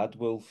the bad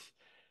wolf.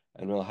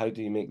 And well, how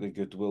do you make the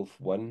good wolf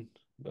win?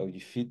 Well,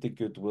 you feed the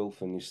good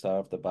wolf and you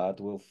starve the bad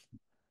wolf.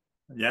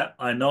 yeah,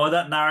 I know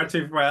that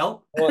narrative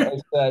well. What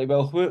is that?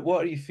 Well,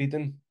 what are you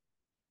feeding?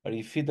 Are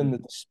you feeding the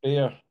Mm,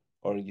 despair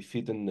or are you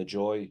feeding the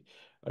joy?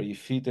 Are you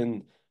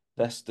feeding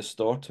this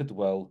distorted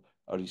will?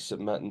 Are you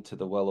submitting to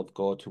the will of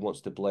God who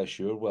wants to bless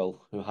your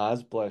will, who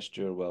has blessed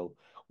your will?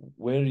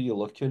 Where are you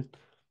looking?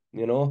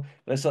 And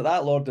it's like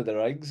that Lord of the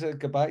Rings. I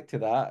go back to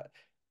that.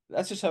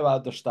 That's just how I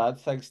understand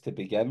things to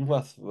begin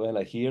with. When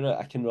I hear it,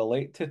 I can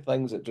relate to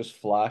things that just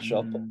flash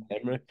up mm,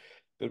 in memory.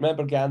 But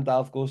remember,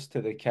 Gandalf goes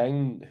to the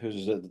king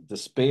who's in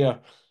despair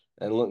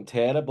and looking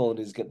terrible, and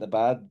he's got the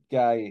bad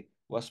guy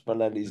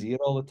whispering in his ear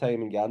all the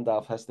time, and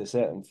Gandalf has to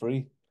set him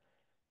free.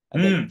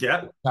 And then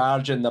yeah.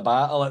 charge in the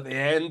battle at the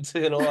end,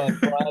 a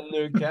brand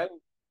new king.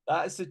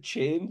 That's the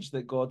change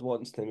that God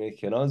wants to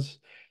make in us.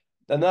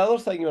 Another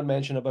thing you were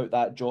mentioning about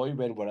that joy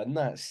when we're in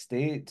that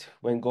state,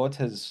 when God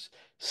has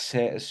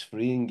set us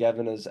free and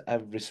given us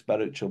every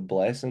spiritual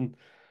blessing,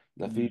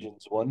 in Mm,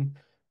 Ephesians 1.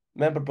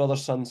 Remember, brother,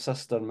 sun,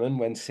 sister, moon,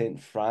 when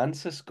St.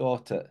 Francis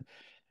got it?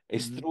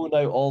 He's mm. thrown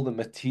out all the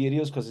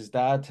materials because his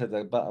dad had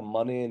a bit of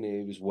money and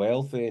he was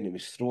wealthy and he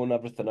was throwing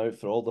everything out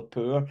for all the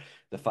poor.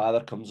 The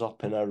father comes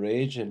up in a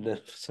rage and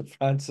St.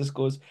 Francis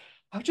goes,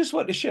 I just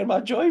want to share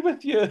my joy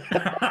with you.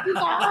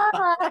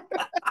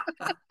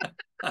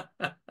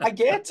 I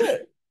get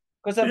it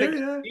because I've Yeah,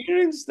 yeah,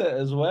 experienced it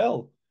as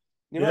well.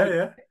 I yeah, get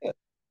yeah, it.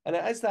 And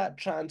it is that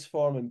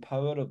transforming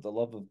power of the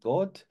love of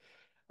God.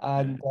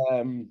 yeah.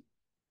 And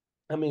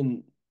I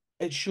mean,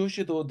 it shows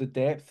you though the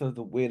depth of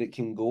the where it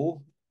can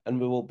go, and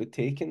we will be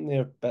taken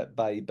there bit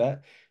by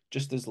bit,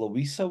 just as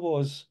Louisa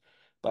was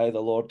by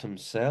the Lord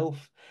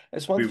Himself.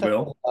 It's one We thing,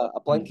 will. a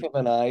blink Mm, of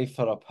an eye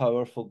for a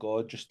powerful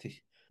God just to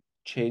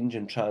change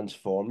and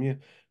transform you,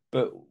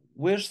 but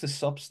where's the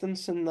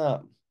substance in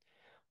that?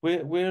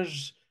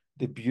 Where's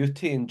the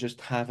beauty in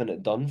just having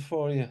it done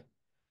for you?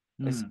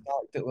 It's the mm,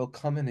 fact that we'll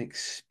come and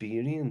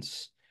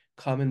experience,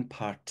 come and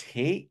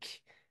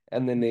partake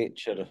in the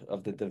nature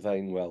of the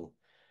divine will.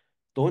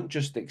 Don't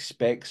just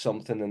expect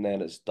something and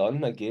then it's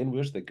done. Again,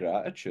 where's the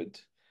gratitude?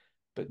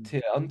 But mm.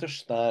 to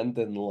understand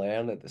and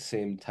learn at the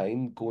same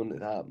time, going to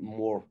that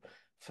more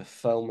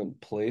fulfillment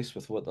place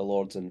with what the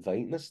Lord's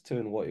inviting us to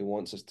and what He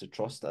wants us to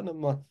trust in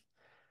Him with.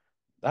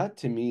 That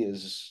to me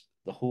is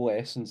the whole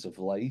essence of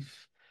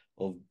life,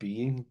 of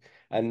being.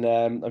 And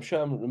I'm sure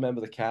I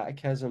remember the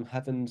catechism,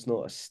 heaven's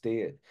not a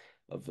state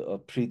of a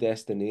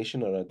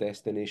predestination or a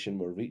destination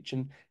we're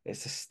reaching.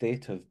 It's a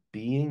state of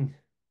being.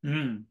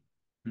 Mm,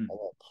 mm.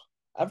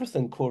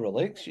 Everything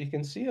correlates, you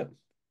can see it.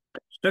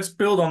 Let's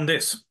build on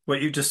this,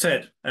 what you just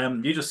said.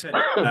 You just said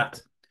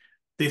that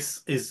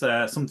this is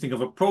something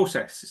of a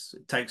process.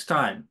 It takes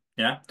time,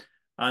 yeah?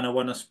 And I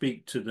want to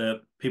speak to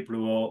the people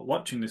who are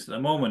watching this at the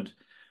moment.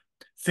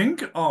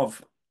 Think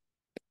of,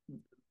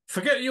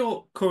 forget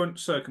your current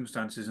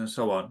circumstances and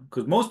so on,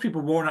 because most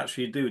people won't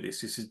actually do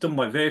this. This is done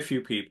by very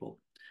few people.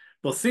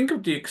 But think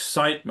of the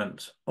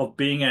excitement of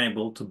being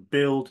able to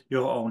build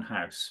your own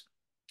house.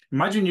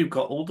 Imagine you've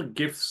got all the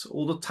gifts,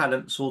 all the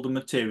talents, all the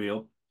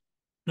material.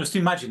 Just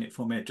imagine it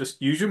for a minute.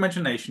 Just use your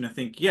imagination and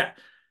think, yeah,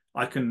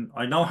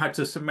 I know how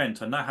to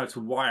cement, I know how to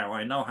wire,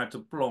 I know how to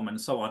plumb and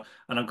so on.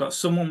 And I've got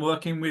someone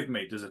working with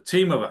me. There's a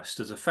team of us,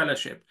 there's a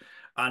fellowship,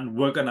 and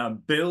we're going to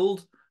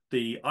build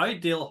the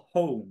ideal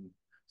home,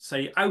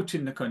 say out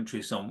in the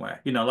country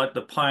somewhere, like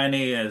the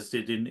pioneers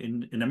did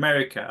in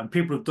America and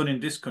people have done in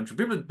this country.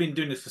 People have been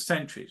doing this for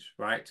centuries,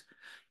 right?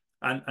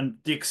 And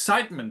the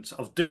excitement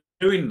of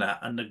doing that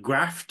and the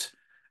graft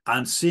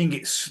and seeing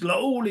it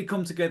slowly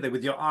come together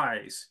with your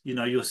eyes.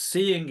 You're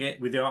seeing it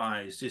with your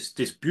eyes,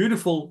 this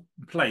beautiful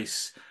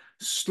place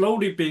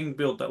slowly being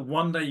built that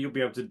one day you'll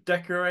be able to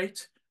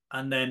decorate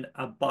and then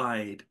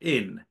abide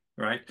in,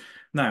 right?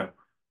 Now,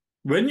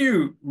 when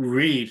you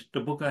read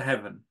the book of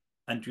heaven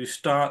and you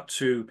start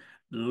to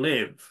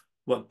live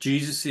what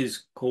Jesus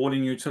is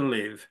calling you to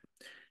live,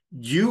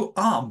 you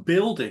are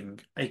building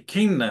a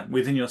kingdom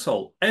within your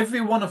soul.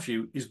 Every one of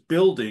you is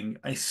building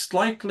a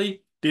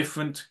slightly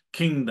different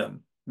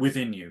kingdom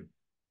within you.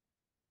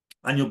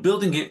 And you're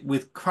building it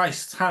with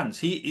Christ's hands.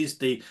 He is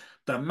the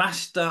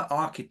master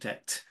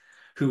architect,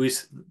 who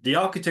is the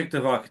architect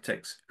of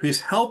architects, who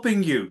is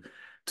helping you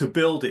to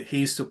build it.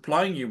 He's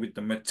supplying you with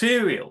the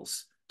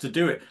materials to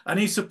do it. And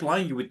he's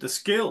supplying you with the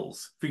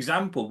skills. For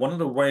example, one of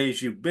the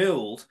ways you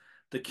build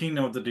the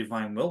kingdom of the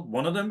divine will.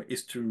 One of them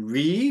is to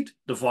read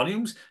the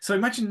volumes. So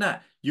imagine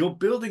that you're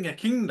building a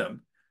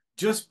kingdom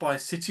just by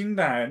sitting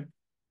down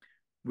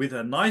with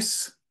a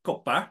nice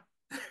cuppa,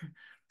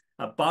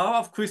 a bar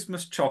of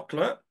Christmas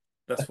chocolate,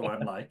 that's what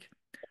I'm like,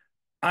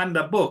 and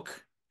a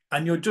book.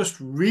 And you're just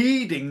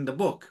reading the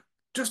book.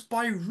 Just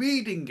by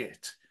reading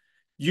it,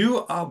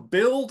 you are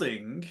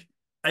building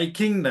a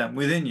kingdom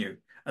within you.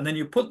 And then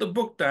you put the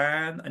book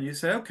down and you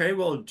say, okay,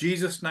 well,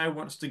 Jesus now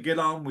wants to get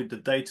on with the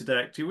day-to-day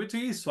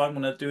activities, so I'm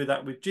going to do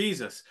that with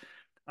Jesus.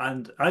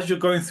 And as you're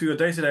going through your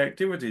day-to-day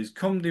activities,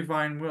 come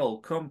divine will,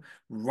 come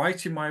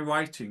write in my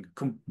writing,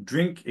 come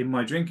drink in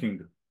my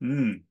drinking.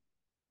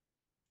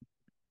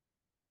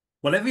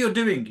 Whatever you're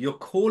doing, you're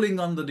calling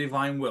on the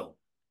divine will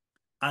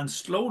and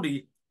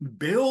slowly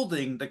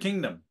building the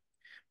kingdom.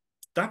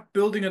 That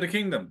building of the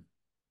kingdom,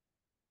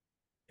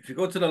 if you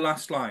go to the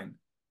last line,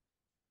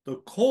 the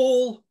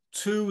call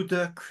to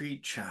the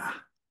creature.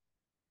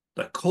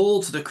 The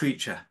call to the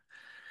creature.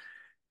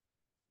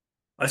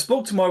 I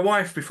spoke to my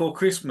wife before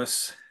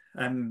Christmas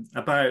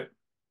about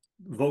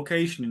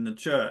vocation in the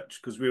church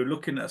because we were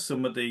looking at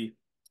some of the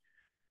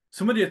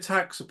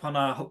attacks upon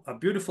our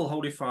beautiful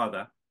Holy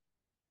Father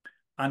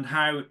and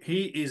how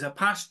he is a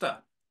pastor,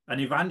 an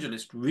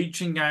evangelist,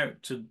 reaching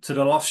out to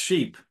the lost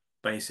sheep,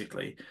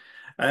 basically.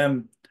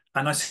 And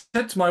I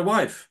said to my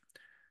wife,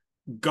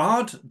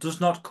 God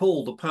does not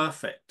call the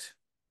perfect.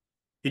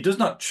 He does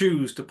not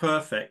choose the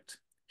perfect.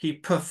 He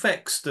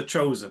perfects the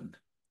chosen.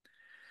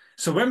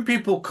 So when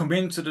people come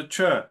into the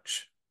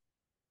church,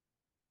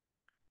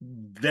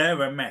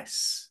 they're a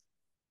mess.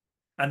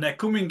 And they're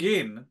coming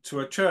in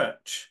to a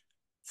church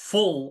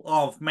full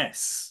of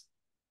mess.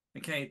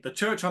 Okay, the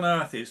church on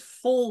earth is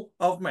full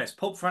of mess.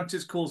 Pope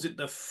Francis calls it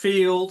the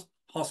field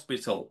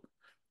hospital.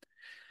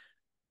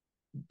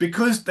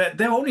 Because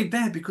they're only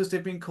there because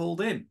they've been called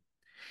in.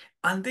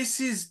 And this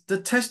is the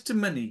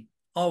testimony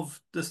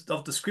of the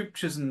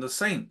scriptures and the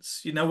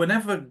saints. You know,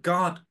 whenever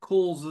God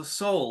calls the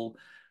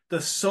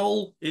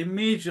soul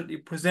immediately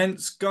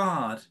presents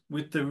God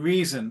with the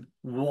reason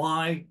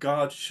why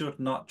God should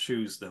not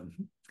choose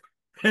them.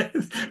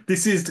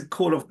 This is the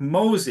call of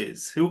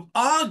Moses, who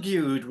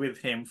argued with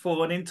him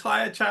for an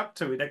entire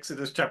chapter in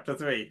Exodus chapter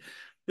 3.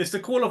 It's the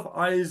call of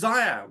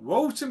Isaiah,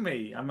 woe to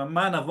me, I'm a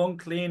man of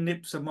unclean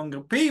lips among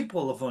a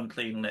people of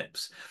unclean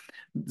lips.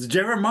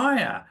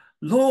 Jeremiah,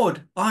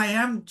 Lord, I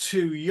am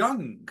too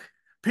young.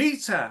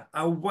 Peter,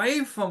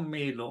 away from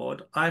me,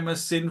 Lord, I'm a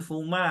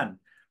sinful man.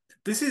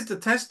 This is the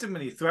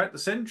testimony throughout the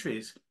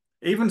centuries.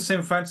 Even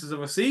St. Francis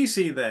of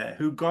Assisi there,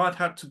 who God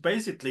had to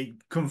basically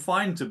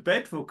confine to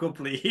bed for a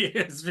couple of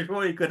years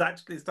before he could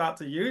actually start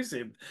to use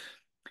him.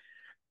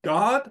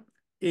 God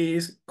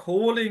is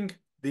calling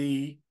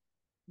the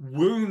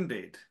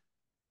wounded,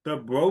 the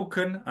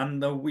broken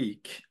and the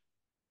weak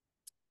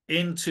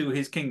into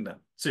his kingdom.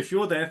 So if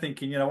you're there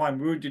thinking, you know, I'm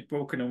wounded,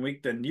 broken and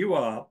weak, then you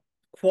are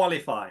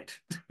qualified.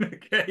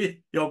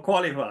 Okay, you're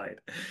qualified.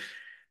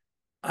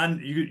 And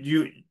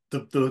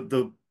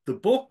the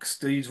books,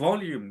 these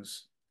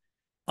volumes,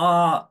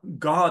 are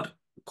God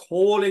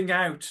calling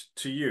out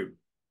to you.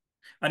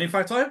 And in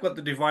fact, I've got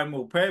the Divine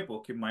Will Prayer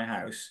book in my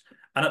house.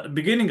 And at the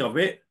beginning of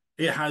it,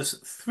 it has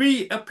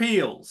 3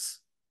 appeals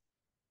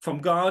from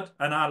God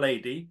and Our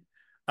Lady,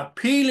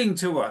 appealing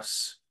to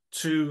us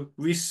to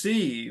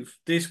receive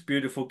this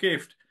beautiful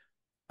gift.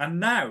 And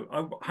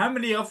now, how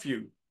many of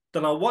you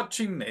that are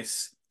watching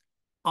this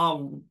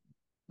are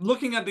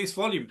looking at this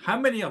volume? How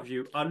many of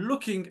you are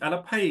looking at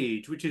a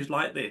page which is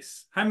like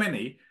this? How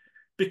many?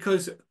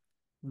 Because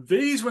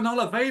these were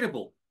not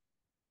available.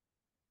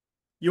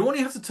 You only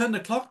have to turn the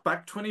clock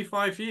back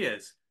 25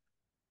 years.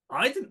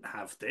 I didn't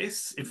have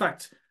this. In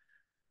fact,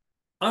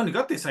 I only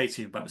got this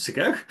 18 months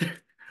ago.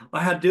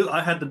 I had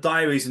the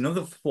diaries in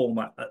another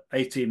format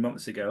 18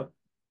 months ago.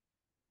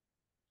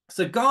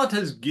 So God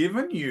has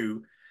given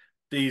you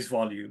these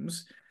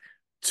volumes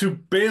to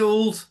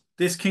build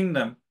this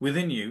kingdom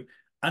within you,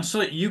 and so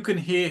that you can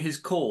hear his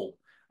call.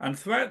 And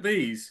throughout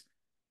this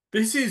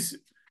is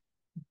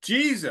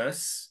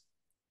Jesus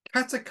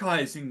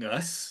catechizing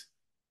us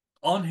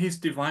on his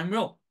divine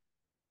will,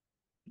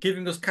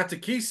 giving us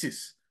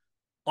catechesis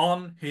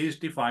on his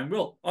divine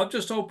will. I've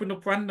just opened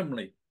up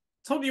randomly,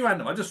 totally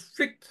random. I just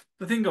flicked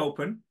the thing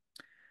open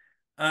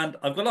and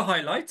I've got a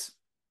highlight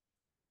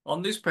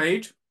on this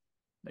page.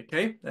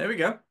 Okay, there we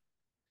go.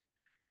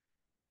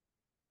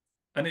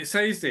 And it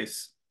says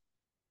this: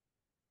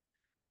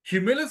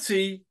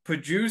 humility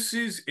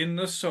produces in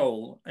the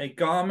soul a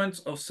garment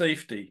of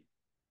safety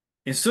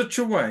in such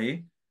a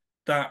way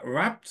that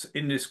wrapped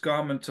in this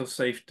garment of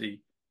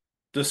safety,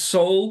 the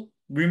soul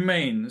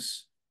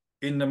remains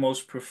in the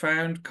most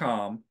profound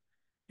calm,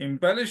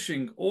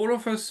 embellishing all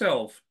of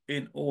herself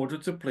in order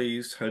to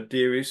please her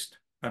dearest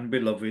and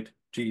beloved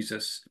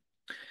Jesus.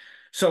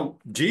 So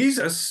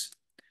Jesus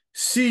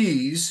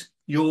sees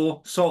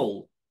your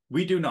soul.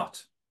 We do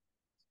not.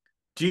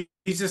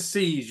 Jesus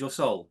sees your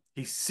soul.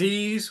 He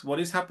sees what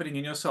is happening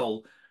in your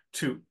soul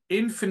to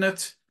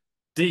infinite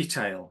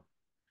detail.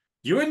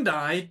 You and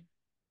I,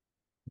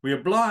 we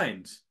are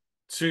blind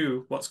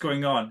to what's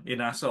going on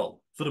in our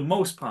soul for the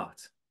most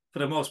part. For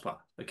the most part,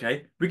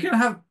 okay? We can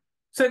have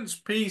sense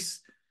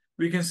peace,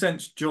 we can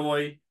sense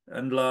joy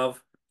and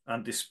love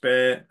and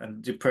despair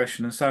and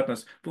depression and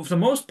sadness, but for the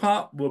most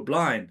part, we're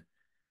blind.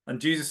 And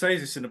Jesus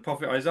says this in the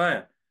prophet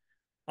Isaiah,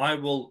 I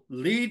will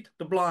lead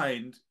the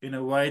blind in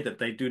a way that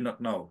they do not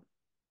know.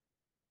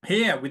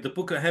 Here with the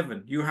book of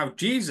heaven, you have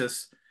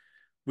Jesus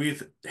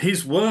with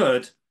his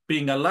word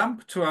being a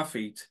lamp to our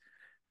feet,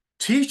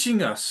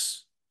 teaching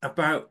us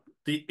about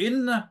the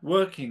inner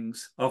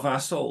workings of our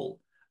soul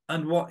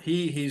and what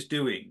he is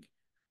doing.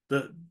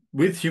 That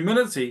with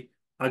humility,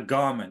 a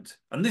garment.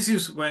 And this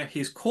is where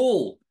his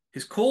call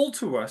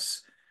to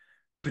us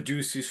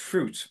produces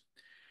fruit.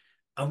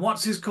 And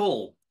what's his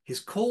call? His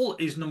call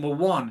is number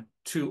one,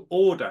 to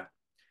order.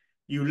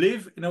 You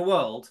live in a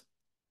world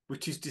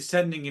which is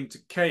descending into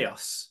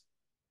chaos.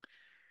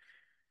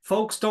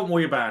 Folks, don't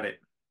worry about it.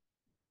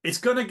 It's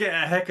going to get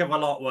a heck of a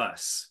lot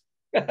worse.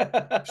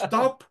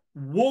 Stop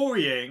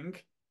worrying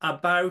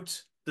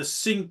about the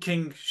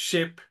sinking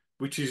ship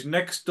which is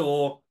next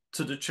door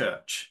to the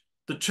church.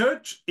 The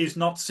church is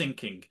not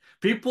sinking.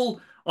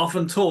 People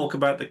often talk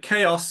about the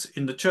chaos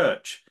in the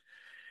church.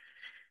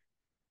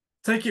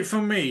 Take it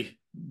from me,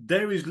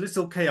 there is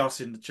little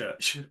chaos in the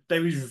church.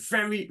 There is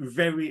very,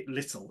 very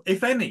little,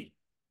 if any,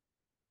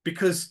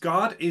 because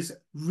God is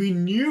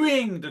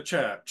renewing the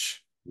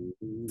church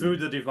through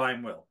the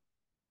divine will.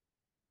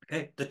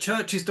 Okay? The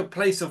church is the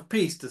place of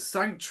peace, the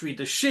sanctuary,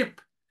 the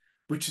ship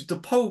which the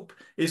Pope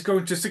is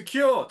going to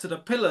secure to the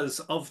pillars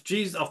of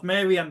Jesus, of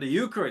Mary and the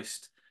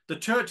Eucharist. The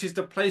church is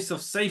the place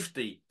of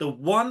safety, the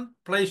one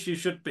place you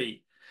should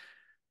be.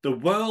 The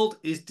world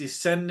is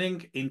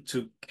descending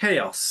into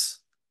chaos.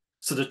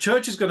 So the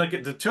church is going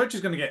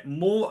to get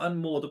more and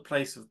more the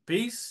place of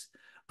peace,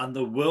 and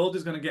the world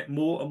is going to get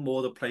more and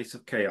more the place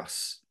of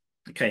chaos.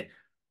 Okay.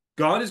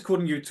 God is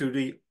calling you to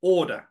the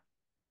order.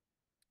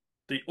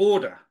 The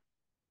order.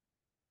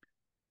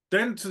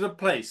 Then to the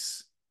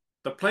place,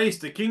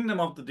 the kingdom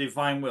of the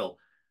divine will.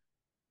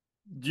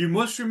 You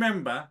must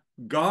remember,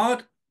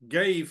 God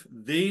gave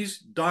these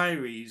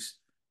diaries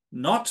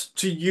not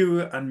to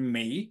you and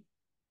me.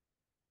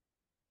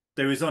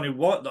 There is only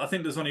one, I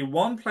think there's only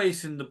one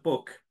place in the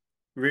book,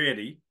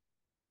 really,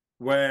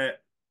 where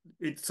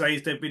it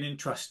says they've been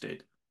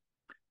entrusted.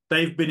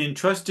 They've been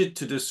entrusted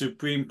to the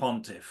Supreme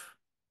Pontiff.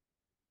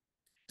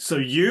 So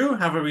you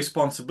have a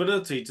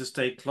responsibility to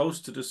stay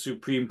close to the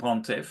Supreme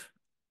Pontiff,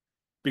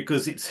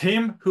 because it's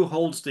him who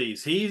holds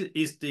these. He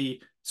is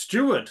the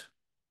steward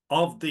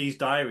of these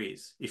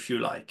diaries, if you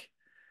like.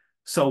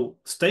 So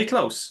stay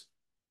close,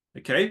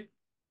 okay?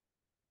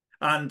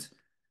 And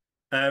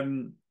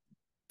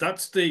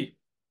that's the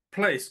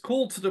place,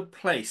 call to the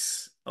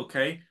place,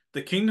 okay?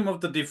 The kingdom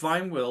of the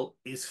divine will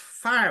is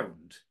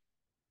found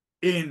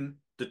in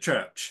the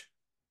church.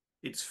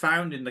 It's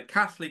found in the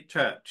Catholic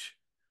Church.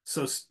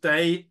 So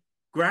stay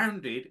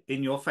grounded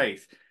in your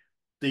faith.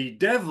 The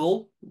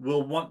devil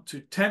will want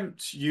to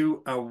tempt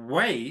you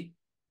away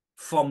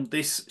from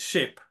this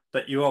ship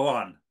that you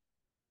are on.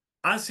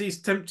 As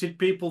he's tempted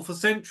people for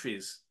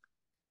centuries,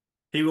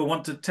 he will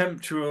want to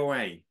tempt you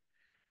away.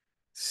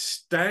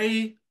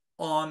 Stay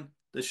on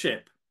the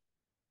ship.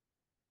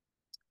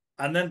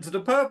 And then to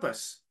the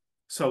purpose.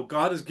 So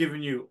God has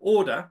given you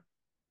order.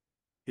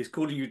 He's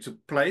calling you to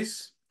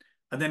place.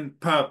 And then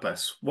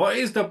purpose. What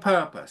is the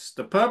purpose?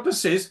 The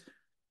purpose is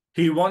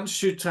he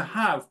wants you to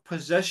have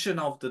possession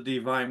of the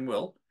divine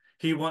will.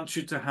 He wants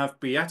you to have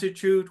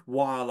beatitude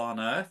while on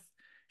earth.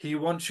 He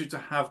wants you to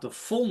have the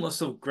fullness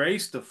of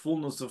grace, the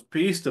fullness of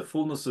peace, the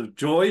fullness of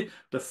joy,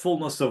 the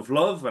fullness of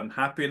love and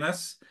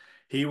happiness.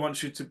 He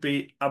wants you to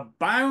be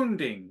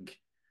abounding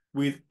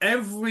with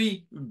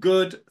every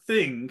good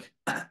thing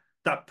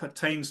that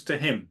pertains to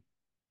him.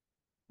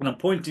 And I'm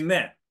pointing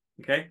there,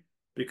 okay?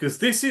 Because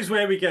this is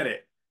where we get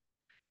it.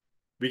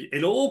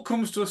 It all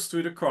comes to us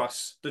through the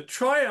cross. The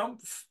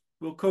triumph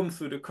will come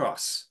through the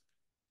cross.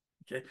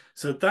 Okay,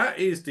 so that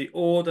is the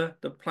order,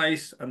 the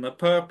place, and the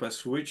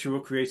purpose for which you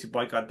were created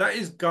by God. That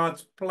is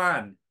God's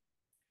plan.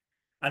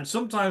 And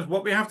sometimes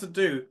what we have to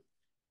do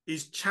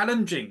is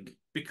challenging,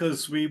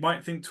 because we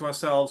might think to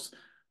ourselves,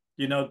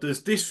 you know,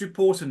 there's this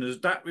report and there's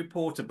that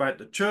report about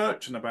the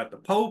church and about the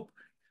Pope.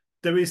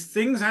 There is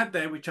things out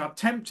there which are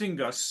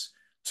tempting us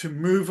to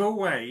move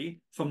away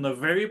from the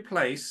very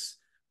place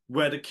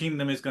where the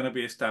kingdom is going to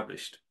be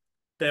established.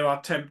 There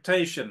are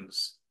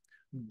temptations.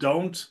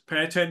 Don't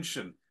pay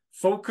attention.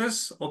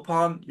 Focus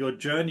upon your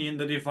journey in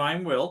the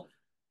divine will,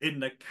 in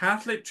the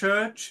Catholic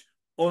Church,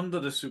 under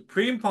the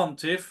Supreme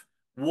Pontiff,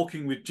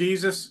 walking with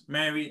Jesus,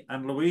 Mary,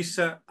 and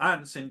Luisa,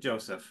 and St.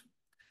 Joseph.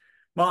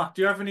 Mark,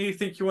 do you have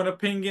anything you want to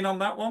ping in on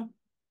that one?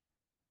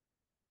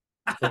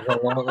 There's a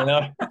lot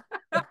there.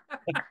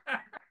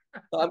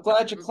 I'm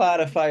glad you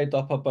clarified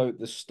up about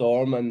the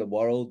storm in the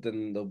world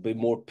and there'll be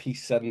more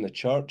peace in the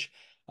church.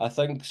 I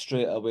think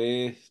straight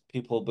away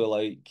people will be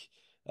like,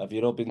 have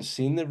you not been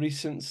seeing the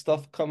recent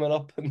stuff coming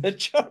up in the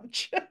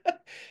church?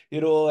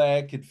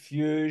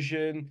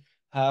 Confusion,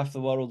 half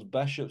the world's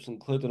bishops,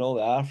 including all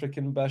the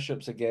African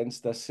bishops,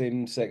 against this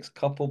same-sex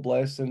couple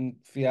blessing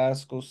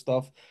fiasco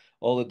stuff,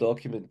 all the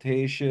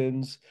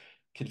documentations,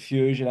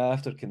 confusion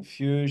after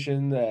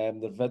confusion.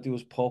 The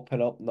videos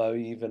popping up now,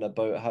 even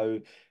about how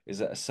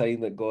is it a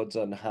sign that God's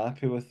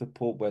unhappy with the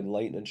Pope when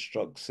lightning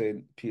struck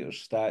St. Peter's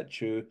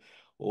statue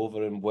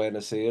over in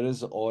Buenos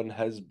Aires on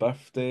his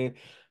birthday.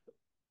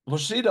 We're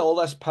seeing all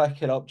this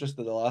picking up just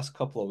in the last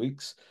couple of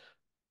weeks.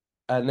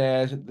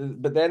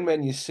 And but then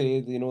when you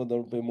say,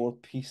 there'll be more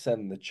peace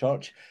in the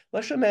church,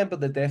 let's remember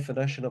the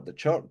definition of the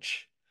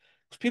church.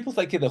 Because people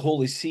think of the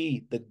Holy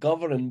See, the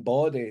governing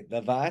body,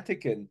 the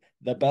Vatican,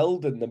 the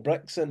building, the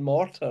bricks and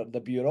mortar, the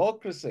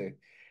bureaucracy.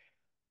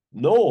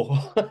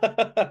 No,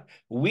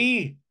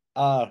 we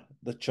are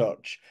the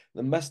church,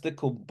 the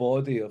mystical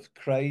body of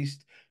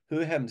Christ, who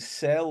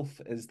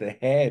himself is the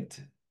head.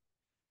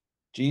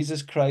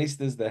 Jesus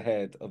Christ is the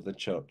head of the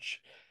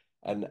church,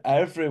 and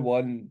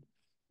everyone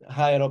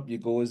higher up you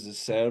go as the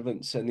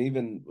servants, and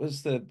even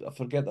I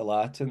forget the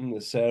Latin, the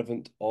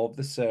servant of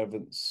the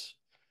servants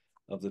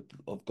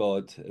of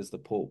God is the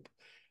Pope.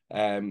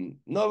 No,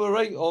 we're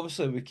right.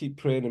 Obviously, we keep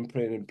praying and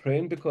praying and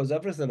praying because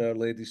everything Our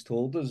Lady's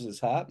told us is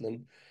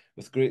happening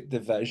with great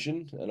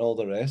division and all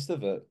the rest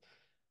of it.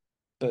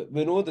 But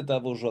we know the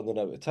devil's running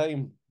out of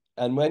time.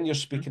 And when you're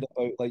speaking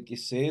about, like you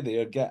say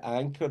there, get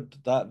anchored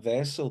that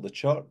vessel, the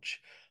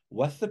church,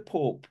 with the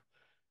Pope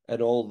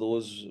and all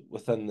those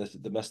within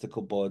the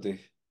mystical body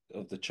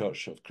of the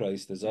Church of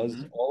Christ as us,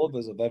 Mm-hmm. all of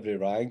us of every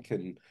rank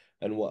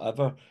and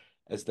whatever,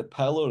 is the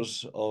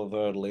pillars of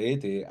Our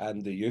Lady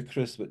and the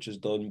Eucharist, which is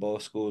Don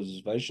Bosco's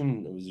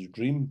vision. It was his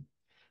dream.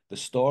 The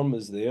storm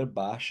is there,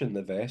 bashing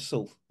the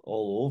vessel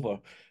all over.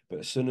 But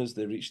as soon as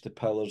they reached the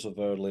pillars of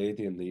Our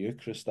Lady and the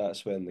Eucharist,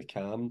 that's when the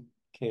calm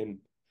came.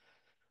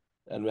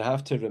 And we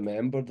have to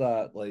remember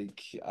that,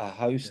 like a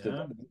house Yeah,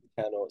 divided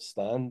cannot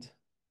stand.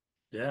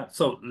 yeah.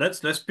 So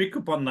let's pick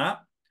up on that.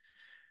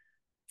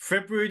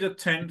 February the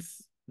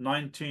 10th,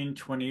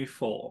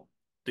 1924.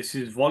 This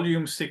is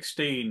volume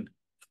 16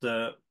 for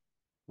the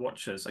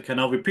watchers. Okay,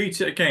 I'll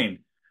repeat it again.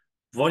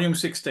 Volume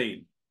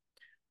 16.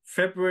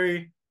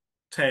 February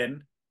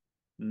 10,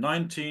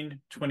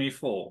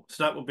 1924.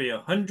 So that will be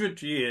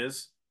 100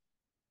 years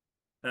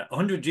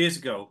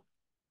ago,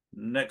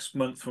 next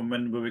month from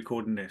when we're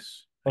recording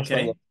this. First thing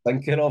I was Okay?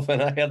 thinking of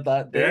when I heard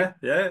that date. Yeah,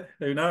 yeah,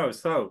 who knows?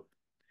 So,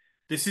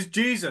 this is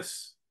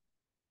Jesus.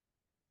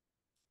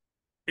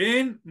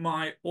 In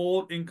my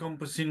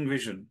all-encompassing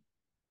vision,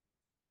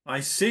 I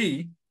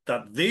see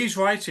that these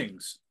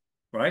writings,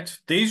 right?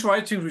 These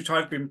writings which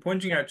I've been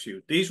pointing out to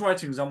you, these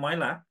writings on my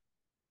lap,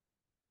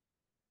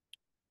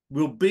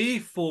 will be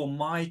for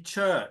my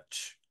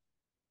church,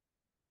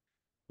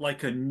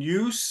 like a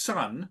new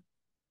sun,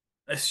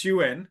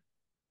 S-U-N,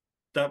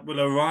 that will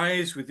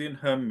arise within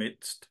her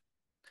midst,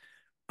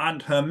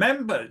 and her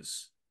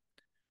members,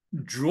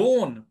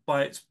 drawn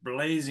by its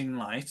blazing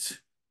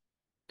light,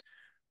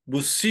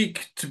 will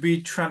seek to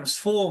be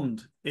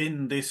transformed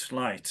in this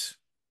light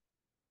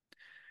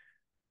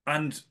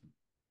and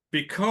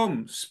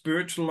become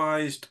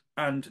spiritualized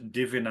and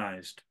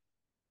divinized.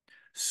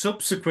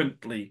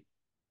 Subsequently,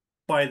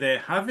 by their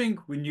having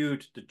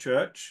renewed the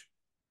church,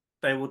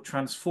 they will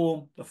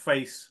transform the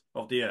face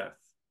of the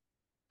earth.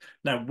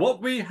 Now,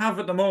 what we have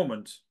at the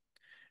moment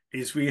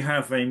is we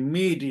have a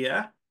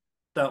media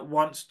that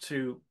wants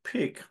to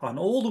pick on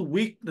all the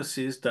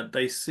weaknesses that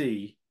they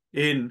see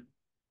in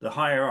the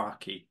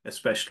hierarchy,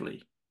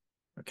 especially.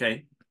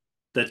 Okay,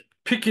 they're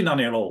picking on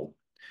it all,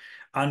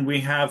 and we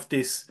have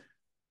this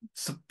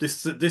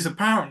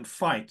apparent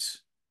fight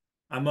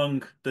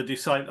among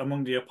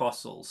the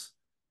apostles.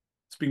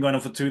 It's been going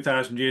on for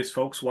 2,000 years,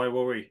 folks. Why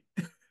worry?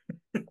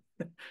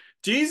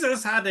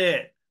 Jesus had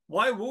it.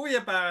 Why worry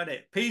about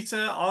it?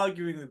 Peter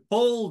arguing with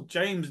Paul,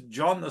 James,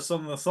 John, the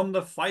son of the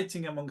thunder,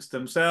 fighting amongst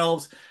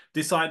themselves,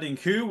 deciding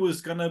who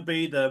was going to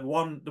be the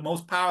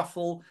most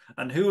powerful,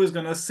 and who was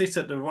going to sit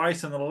at the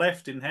right and the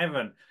left in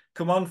heaven.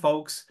 Come on,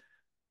 folks,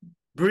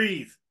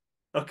 breathe.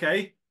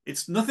 Okay,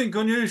 it's nothing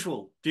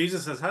unusual.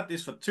 Jesus has had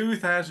this for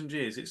 2,000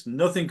 years. It's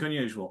nothing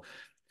unusual.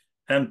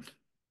 And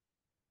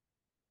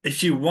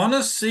if you want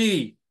to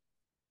see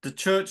the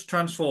church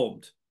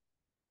transformed,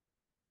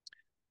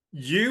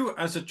 you,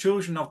 as a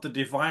children of the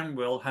divine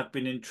will, have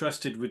been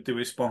entrusted with the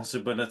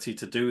responsibility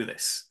to do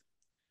this.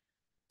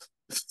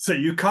 So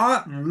you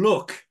can't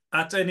look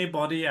at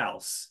anybody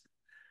else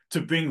to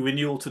bring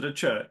renewal to the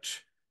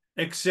church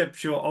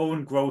except your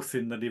own growth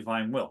in the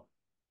divine will.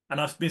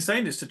 And I've been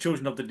saying this to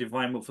children of the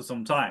divine will for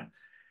some time.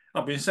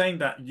 I've been saying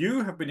that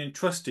you have been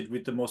entrusted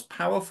with the most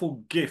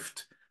powerful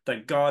gift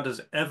that God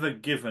has ever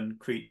given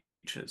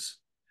creatures.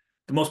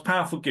 The most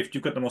powerful gift.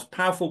 You've got the most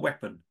powerful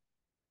weapon.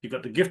 You've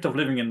got the gift of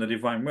living in the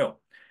divine will.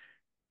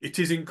 It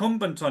is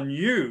incumbent on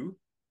you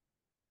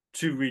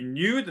to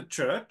renew the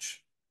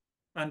church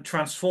and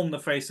transform the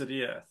face of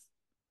the earth.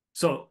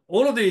 So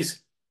all of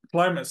these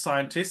climate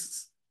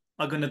scientists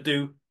are going to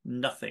do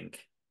nothing.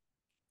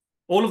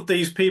 All of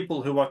these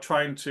people who are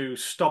trying to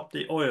stop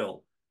the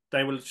oil,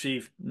 they will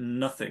achieve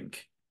nothing.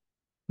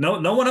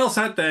 No one else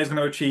out there is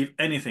going to achieve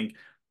anything.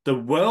 The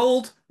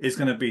world is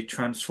going to be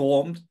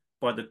transformed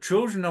by the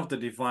children of the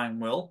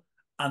divine will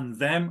and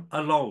them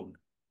alone.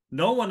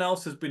 No one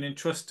else has been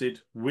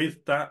entrusted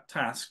with that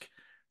task.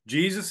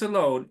 Jesus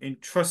alone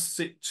entrusts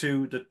it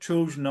to the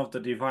children of the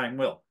divine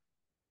will.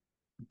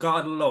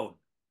 God alone,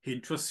 he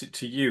entrusts it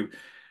to you.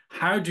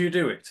 How do you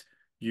do it?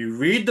 You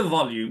read the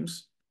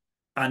volumes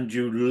and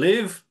you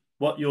live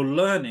what you're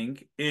learning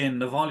in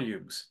the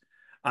volumes,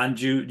 and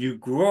you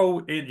grow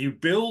in, you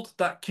build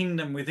that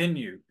kingdom within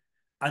you,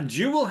 and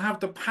you will have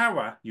the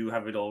power, you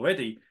have it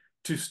already,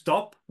 to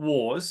stop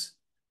wars,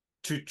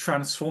 to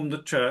transform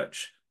the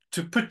church,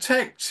 to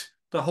protect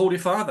the Holy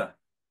Father.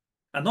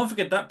 And don't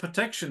forget that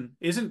protection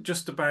isn't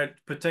just about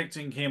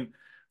protecting him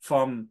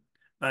from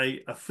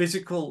a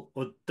physical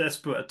or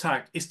desperate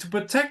attack. It's to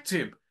protect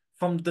him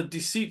from the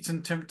deceits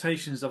and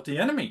temptations of the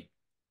enemy.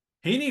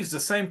 He needs the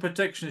same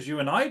protection as you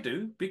and I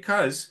do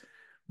because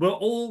we're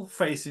all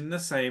facing the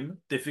same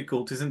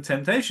difficulties and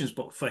temptations.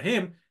 But for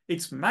him,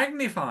 it's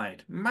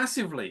magnified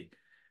massively.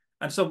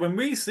 And so when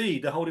we see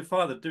the Holy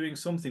Father doing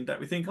something that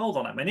we think, hold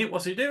on a minute,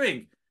 what's he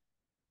doing?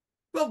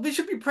 Well, we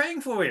should be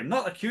praying for him,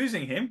 not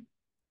accusing him.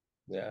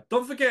 Yeah,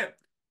 Don't forget,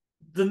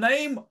 the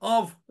name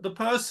of the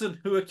person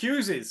who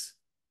accuses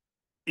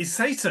is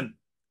Satan.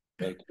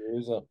 the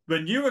accuser.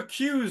 When you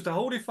accuse the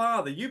Holy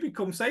Father, you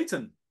become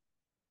Satan.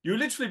 You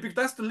literally,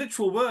 that's the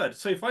literal word.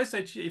 So if I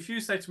say to you, if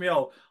you say to me,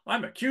 "Oh,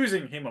 I'm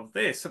accusing him of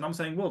this," and I'm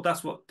saying, "Well,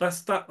 that's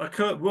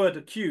that word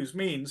accuse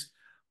means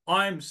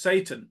I'm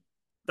Satan."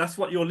 That's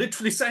what you're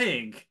literally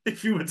saying.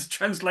 If you were to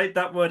translate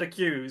that word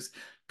accuse,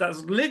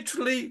 that's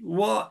literally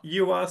what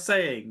you are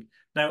saying.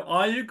 Now,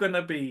 are you going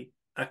to be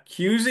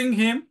accusing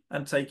him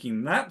and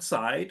taking that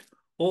side,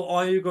 or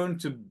are you going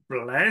to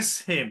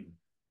bless him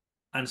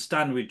and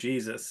stand with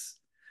Jesus?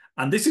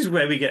 And this is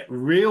where we get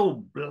real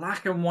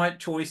black and white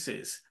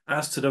choices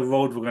as to the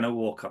road we're going to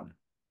walk on.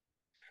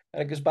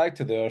 And it goes back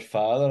to the Our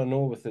Father. I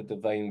know with the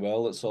divine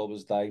will, it's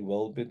always thy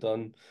will be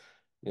done,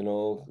 you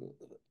know.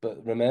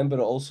 But remember,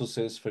 it also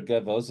says,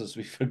 forgive us as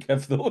we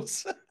forgive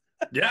those.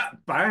 Yeah,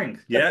 bang.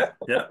 Yeah,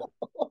 yeah.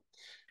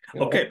 You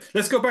know, Okay,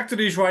 let's go back to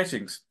these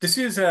writings. This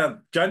is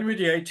January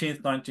the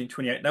 18th,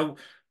 1928. Now,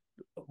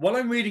 what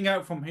I'm reading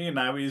out from here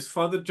now is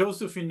Father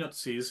Joseph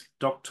Ignazzi's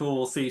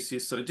doctoral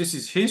thesis. So this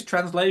is his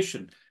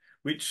translation,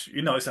 which,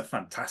 you know, is a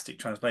fantastic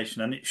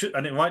translation. And it should,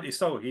 and it rightly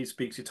so. He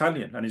speaks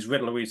Italian and he's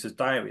read Luisa's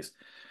diaries.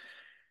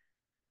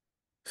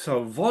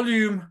 So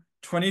volume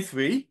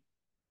 23,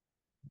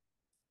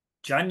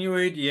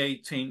 January the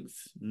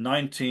 18th,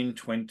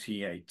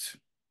 1928.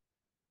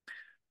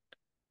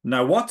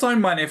 Now, what I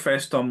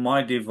manifest on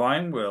my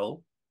divine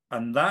will,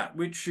 and that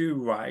which you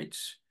write,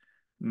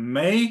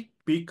 may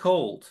be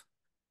called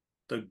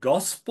the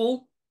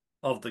gospel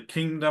of the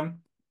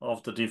kingdom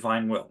of the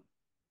divine will.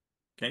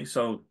 Okay,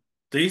 so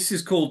this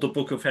is called the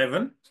book of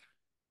heaven,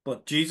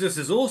 but Jesus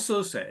has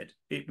also said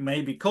it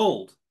may be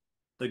called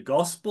the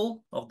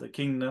gospel of the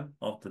kingdom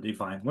of the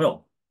divine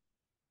will.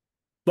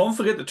 Don't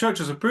forget the church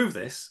has approved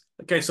this.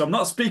 Okay, so I'm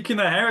not speaking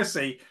a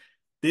heresy.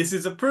 This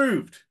is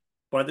approved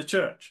by the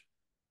church.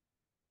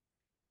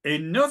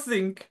 In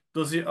nothing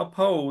does it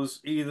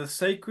oppose either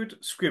sacred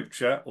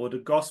scripture or the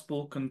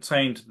gospel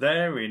contained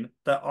therein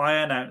that I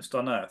announced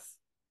on earth.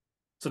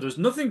 So there's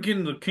nothing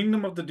in the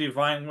kingdom of the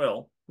divine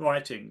will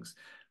writings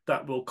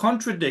that will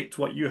contradict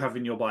what you have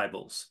in your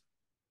Bibles.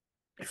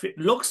 If it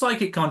looks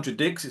like it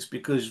contradicts, it's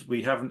because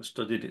we haven't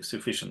studied it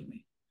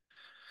sufficiently.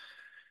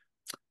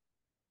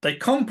 They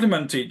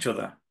complement each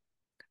other.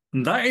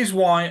 And that is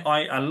why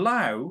I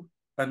allow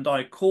and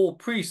I call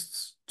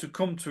priests to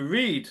come to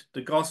read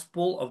the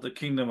gospel of the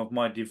kingdom of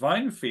my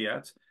divine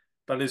fiat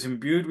that is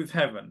imbued with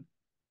heaven,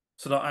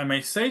 so that I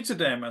may say to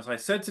them, as I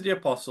said to the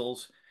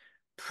apostles,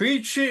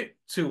 preach it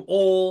to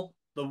all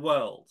the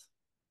world.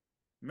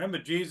 Remember,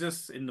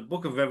 Jesus in the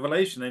book of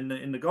Revelation,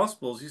 in the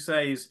Gospels, he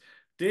says,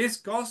 this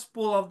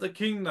gospel of the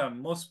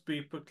kingdom must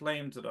be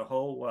proclaimed to the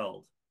whole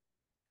world.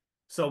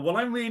 So what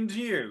I'm reading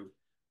to you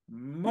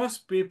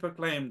must be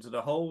proclaimed to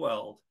the whole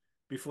world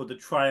before the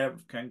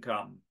triumph can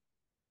come.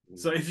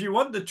 So if you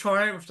want the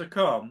triumph to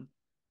come,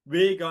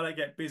 we gotta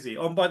get busy.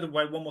 Oh, and by the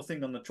way, one more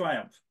thing on the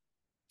triumph.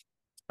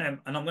 And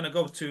I'm going to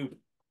go to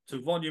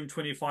volume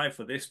 25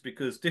 for this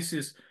because this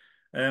is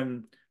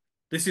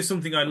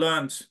something I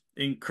learned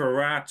in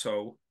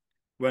Karato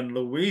when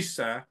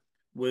Luisa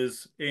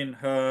was in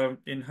her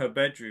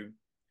bedroom.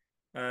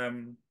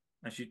 And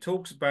she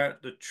talks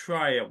about the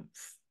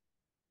triumph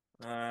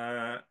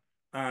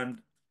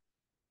and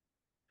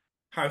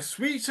how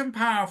sweet and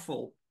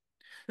powerful.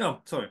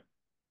 No, sorry.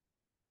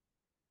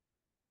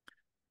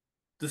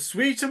 The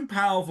sweet and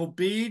powerful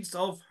beads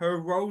of her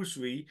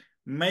rosary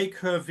make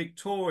her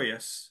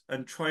victorious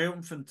and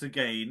triumphant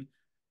again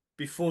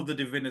before the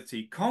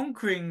divinity,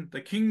 conquering the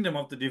kingdom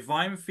of the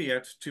divine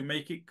fiat to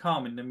make it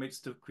come in the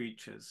midst of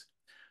creatures.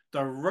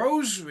 The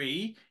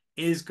rosary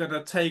is going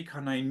to take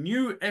on a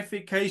new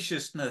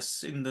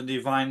efficaciousness in the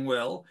divine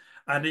will,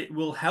 and it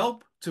will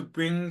help to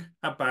bring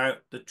about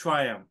the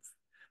triumph.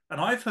 And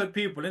I've heard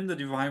people in the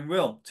divine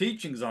will,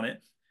 teachings on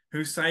it,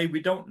 who say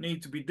we don't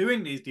need to be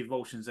doing these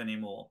devotions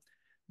anymore.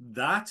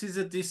 That is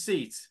a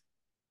deceit.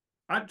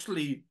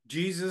 Actually,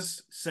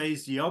 Jesus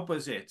says the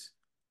opposite.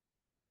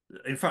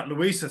 In fact,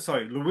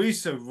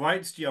 Luisa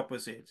writes the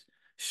opposite.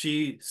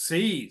 She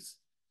sees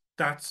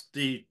that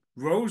the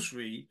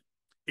rosary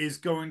is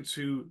going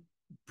to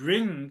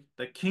bring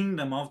the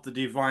kingdom of the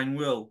divine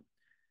will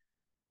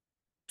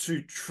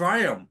to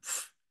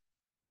triumph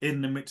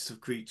in the midst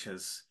of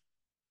creatures.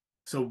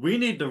 So we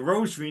need the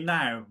rosary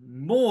now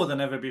more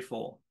than ever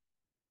before.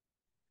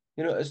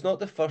 You know, it's not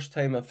the first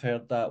time I've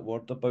heard that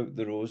word about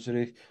the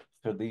rosary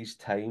for these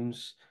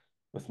times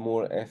with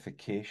more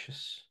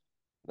efficacious.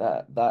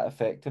 That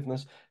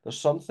effectiveness. There's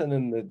something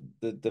in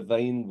the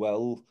divine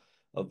will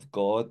of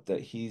God that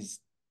He's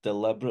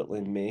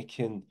deliberately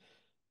making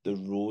the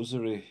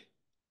rosary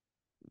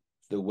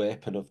the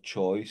weapon of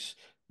choice,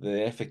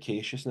 the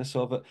efficaciousness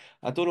of it.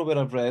 I don't know where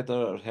I've read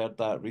or heard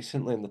that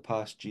recently in the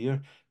past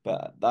year,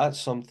 but that's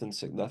something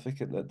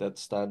significant that did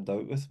stand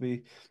out with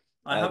me.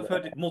 I And have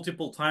heard it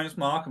multiple times,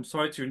 Mark. I'm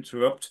sorry to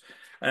interrupt,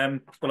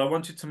 but I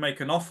wanted to make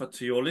an offer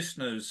to your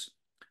listeners.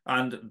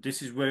 And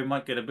this is where we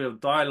might get a bit of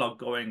dialogue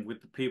going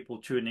with the people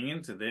tuning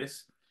into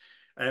this.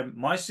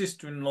 My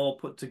sister-in-law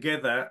put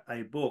together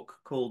a book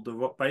called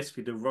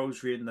basically the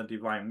Rosary and the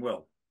Divine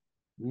Will.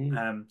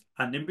 mm,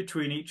 And in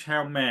between each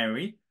Hail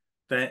Mary,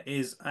 there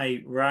is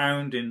a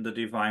round in the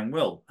divine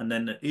will. And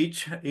then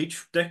each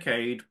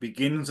decade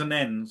begins and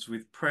ends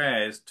with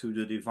prayers to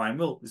the divine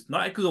will. It's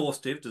not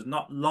exhaustive, there's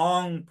not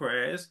long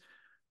prayers,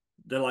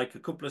 they're like a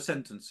couple of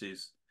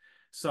sentences.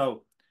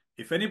 So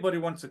if anybody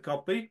wants a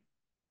copy,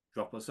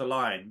 drop us a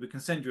line. We can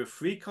send you a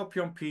free copy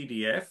on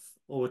PDF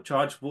or a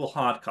chargeable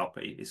hard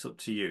copy. It's up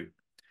to you.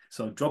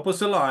 So drop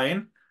us a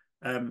line,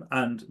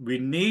 and we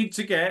need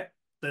to get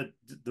the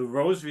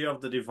Rosary of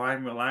the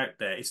Divine Will out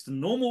there. It's the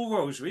normal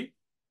Rosary,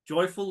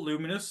 joyful,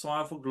 luminous,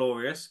 sorrowful,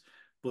 glorious,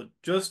 but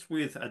just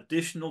with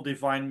additional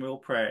Divine Will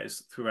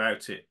prayers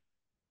throughout it.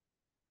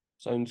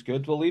 sounds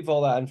good. We'll leave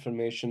all that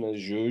information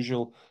as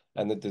usual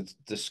in the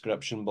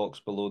description box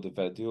below the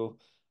video,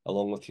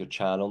 along with your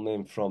channel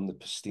name from the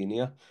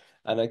Pastinia.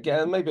 And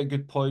again, maybe a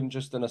good point,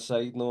 just on a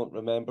side note,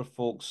 remember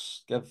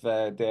folks, give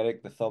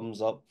Derek the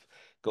thumbs up,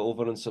 go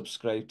over and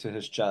subscribe to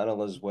his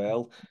channel as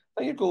well.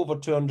 I think you've got over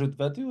 200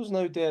 videos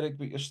now, Derek,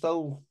 but you're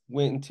still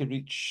waiting to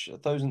reach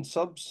 1,000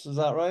 subs, is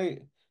that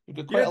right? You've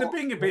got quite Yeah, a they're lot.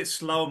 being a bit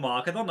slow,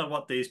 Mark. I don't know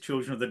what these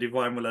children of the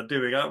divine will are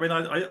doing. I mean,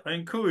 I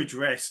encourage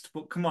rest,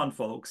 but come on,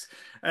 folks.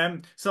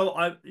 So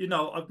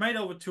I've made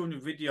over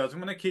 200 videos. I'm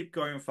going to keep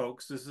going,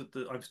 folks.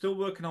 I'm still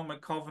working on my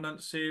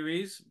Covenant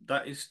series.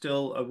 That is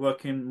still a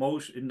work in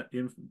motion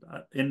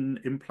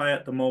in play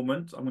at the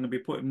moment. I'm going to be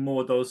putting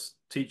more of those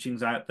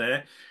teachings out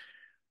there.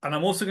 And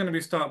I'm also going to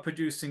be start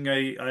producing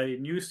a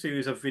new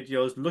series of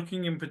videos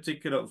looking in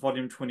particular at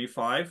volume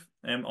 25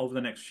 over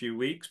the next few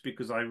weeks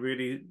because I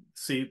really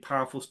see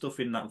powerful stuff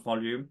in that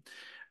volume.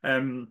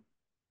 Um,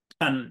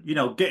 and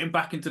getting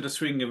back into the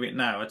swing of it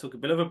now. I took a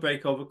bit of a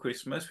break over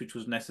Christmas, which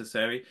was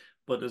necessary,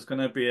 but there's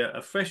going to be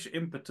a fresh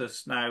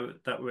impetus now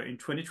that we're in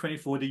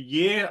 2024, the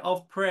year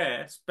of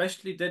prayer,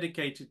 specially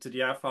dedicated to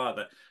the Our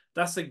Father.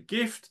 That's a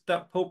gift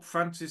that Pope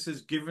Francis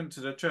has given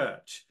to the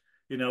church.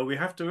 We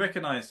have to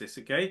recognize this,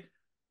 okay?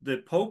 The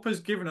Pope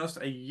has given us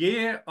a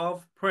year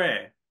of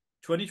prayer.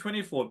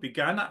 2024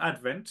 began at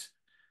Advent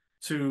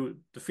to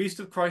the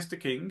Feast of Christ the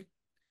King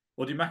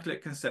or the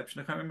Immaculate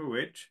Conception, I can't remember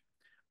which,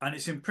 and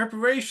it's in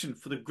preparation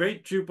for the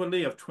Great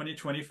Jubilee of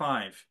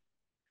 2025.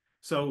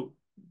 So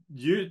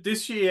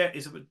this year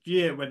is a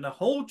year when the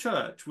whole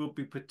church will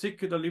be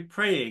particularly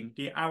praying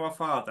the Our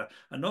Father.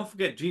 And don't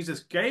forget,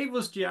 Jesus gave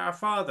us the Our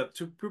Father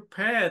to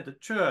prepare the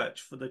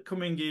church for the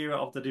coming era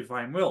of the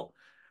divine will.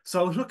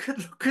 So look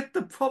at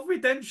the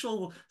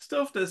providential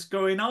stuff that's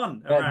going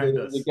on Yeah, around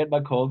they us. get my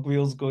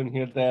cogwheels going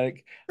here,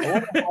 Derek. I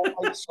want to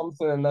highlight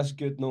something in this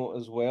good note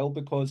as well,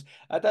 because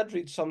I did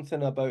read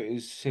something about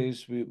it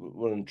says we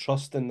were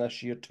entrusting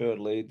this year to Our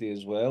Lady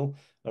as well,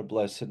 our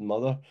Blessed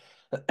Mother.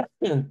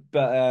 But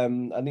I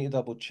need to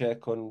double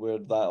check on where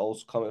that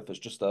all's come, if it's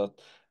just a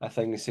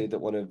thing he said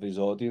at one of his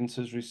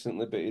audiences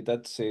recently, but he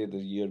did say the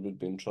year would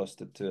be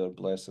entrusted to our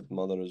Blessed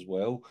Mother as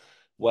well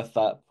with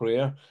that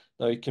prayer.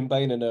 Now, you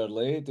combining Our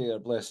Lady, our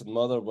Blessed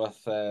Mother,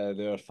 with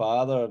their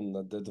Father and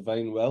the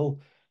Divine Will.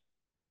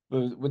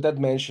 We did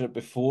mention it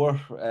before,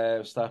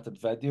 started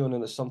videoing,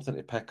 and it's something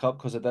to pick up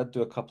because I did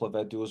do a couple of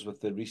videos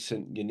with the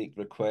recent unique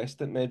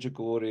request at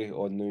Medjugorje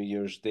on New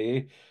Year's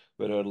Day,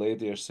 where Our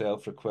Lady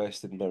herself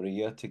requested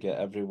Maria to get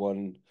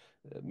everyone,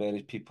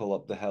 many people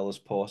up the hill as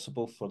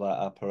possible for that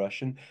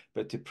apparition,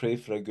 but to pray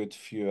for a good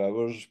few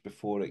hours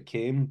before it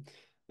came,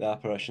 the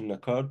apparition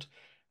occurred.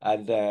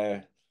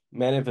 And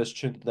many of us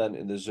tuned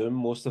into the Zoom.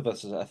 Most of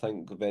us, I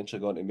think,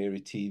 eventually got to Mary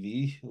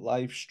TV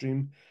live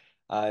stream,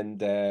 and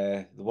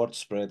the word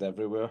spread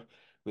everywhere.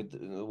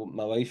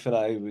 My wife and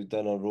I, we'd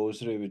done a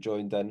rosary, we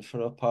joined in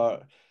for a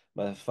part.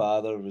 My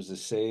father was the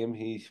same.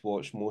 He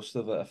watched most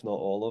of it, if not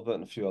all of it,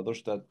 and a few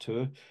others did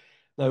too.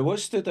 Now, what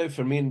stood out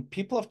for me, and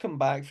people have come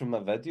back from my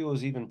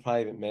videos, even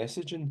private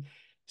messaging,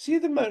 See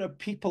the amount of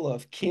people that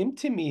have came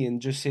to me and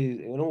just say,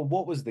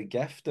 what was the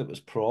gift that was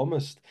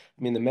promised?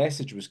 I mean, the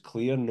message was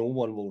clear. No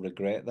one will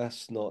regret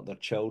this, not their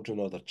children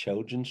or their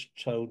children's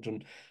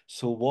children.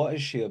 So what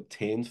has she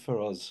obtained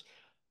for us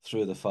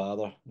through the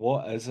Father?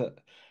 What is it?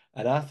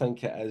 And I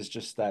think it is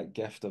just that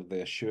gift of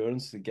the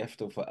assurance, the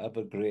gift of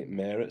whatever great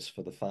merits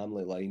for the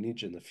family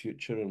lineage in the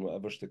future and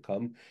whatever's to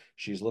come.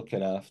 She's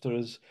looking after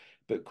us.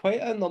 But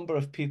quite a number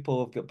of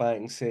people have got back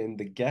and saying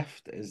the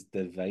gift is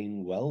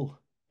divine will.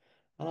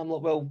 And I'm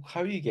like, well,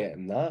 how are you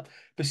getting that?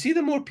 But see,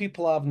 the more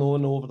people I've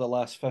known over the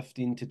last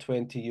 15 to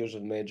 20 years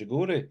of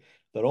Medjugorje,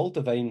 they're all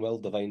divine will,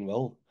 divine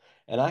will.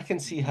 And I can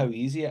see how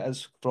easy it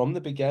is from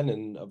the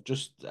beginning of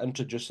just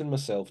introducing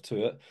myself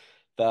to it,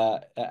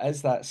 that it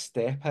is that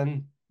step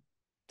in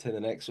to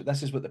the next.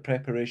 This is what the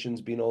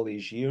preparation's been all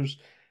these years.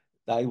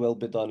 Thy will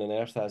be done on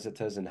earth as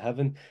it is in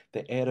heaven,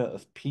 the era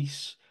of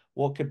peace.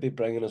 What could be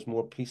bringing us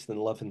more peace than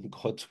living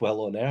God's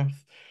will on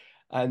earth?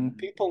 And Mhm.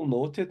 people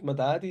noted, my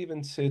dad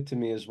even said to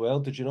me as well,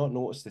 did you not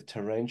notice the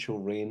torrential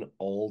rain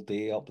all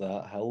day up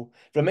that hill?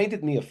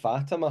 Reminded me of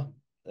Fatima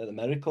at the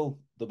miracle.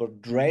 They were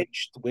Mhm.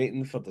 drenched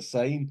waiting for the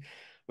sign.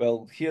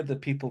 Well, here the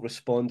people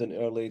responding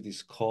to Our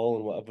Lady's call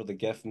and whatever the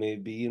gift may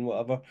be and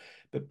whatever.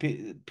 But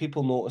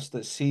people noticed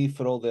that, see,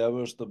 for all the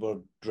hours they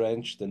were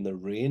drenched in the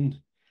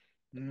rain,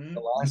 the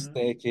Mhm. last Mhm.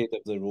 decade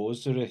of the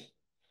Rosary,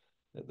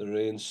 that the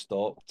rain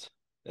stopped.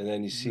 And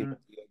then you see Mhm.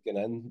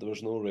 getting in, there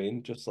was no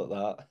rain, just like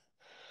that.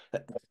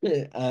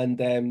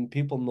 And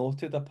people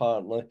noted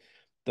apparently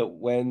that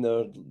when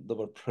they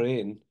were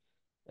praying,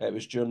 it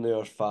was during the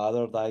Our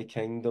Father, Thy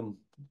Kingdom,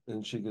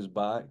 and she goes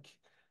back.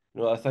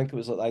 I think it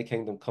was like Thy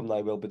Kingdom come,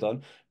 Thy will be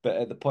done. But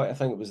at the point, I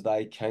think it was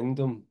Thy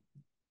Kingdom,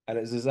 and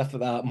it's as if at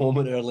that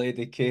moment Our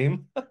Lady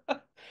came.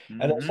 And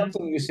it's Mhm.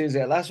 something you say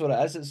that that's what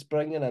it is. It's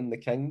bringing in the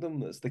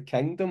kingdom. It's the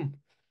kingdom.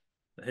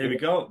 Here You we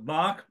know, go,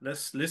 Mark.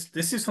 Let's.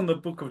 This is from the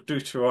book of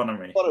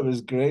Deuteronomy. thought it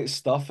was great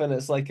stuff, and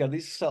it's like, are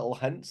these subtle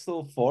hints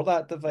though for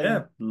that divine?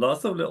 Yeah,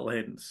 lots of little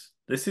hints.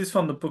 This is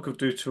from the book of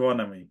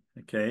Deuteronomy.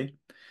 Okay,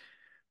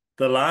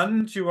 the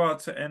land you are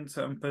to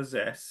enter and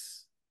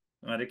possess,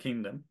 right, the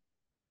kingdom,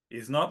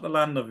 is not the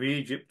land of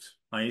Egypt,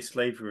 i.e.,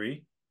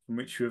 slavery, from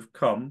which you have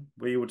come,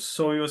 where you would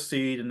sow your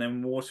seed and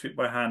then water it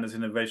by hand as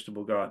in a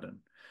vegetable garden.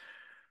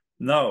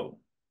 No,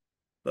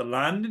 the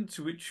land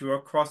into which you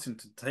are crossing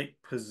to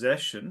take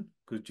possession,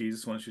 because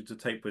Jesus wants you to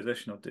take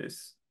possession of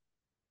this,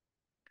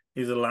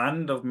 is a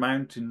land of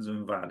mountains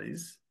and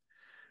valleys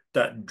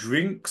that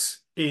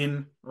drinks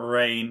in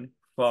rain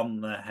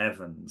from the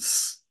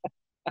heavens.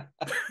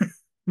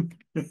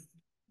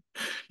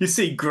 You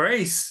see,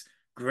 grace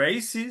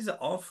is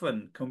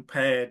often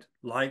compared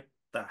like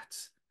that.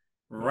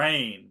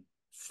 Rain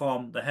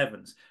from the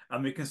heavens.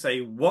 And we can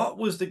say, what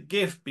was the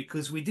gift?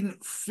 Because we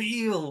didn't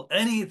feel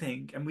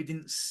anything and we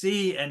didn't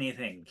see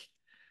anything.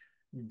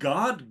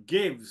 God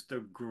gives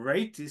the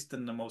greatest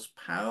and the most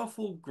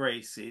powerful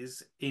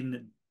graces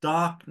in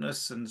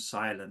darkness and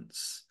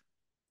silence.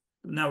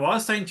 Now, I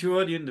was saying to you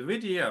earlier in the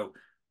video,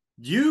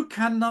 you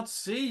cannot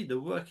see the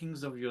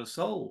workings of your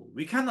soul.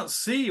 We cannot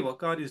see what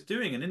God is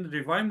doing. And in the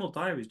Divine Will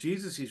Diaries,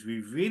 Jesus is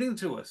revealing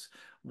to us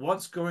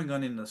what's going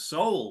on in the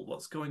soul,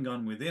 what's going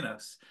on within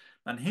us.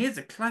 And here's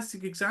a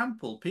classic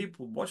example.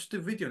 People watch the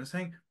video and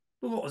saying,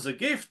 well, what was a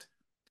gift?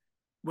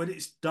 Well,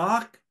 it's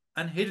dark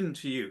and hidden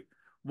to you.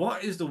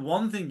 What is the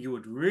one thing you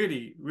would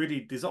really,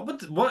 really desire?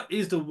 What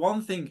is the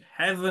one thing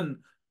heaven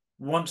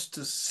wants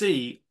to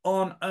see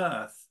on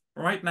earth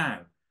right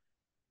now?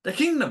 The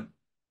kingdom.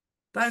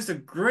 That is the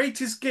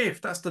greatest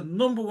gift. That's the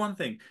number one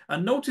thing.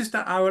 And notice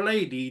that Our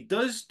Lady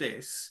does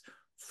this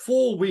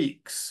 4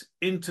 weeks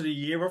into the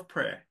year of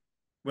prayer,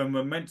 when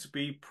we're meant to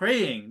be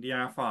praying the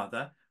Our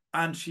Father,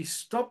 and she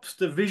stops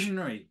the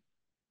visionary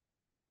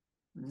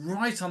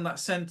right on that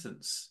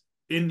sentence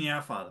in the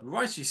Our Father.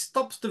 Right, she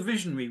stops the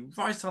visionary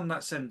right on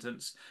that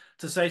sentence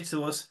to say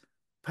to us,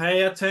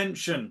 pay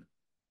attention.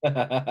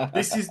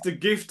 This is the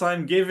gift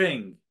I'm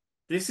giving.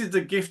 This is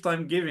the gift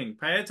I'm giving.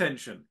 Pay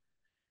attention.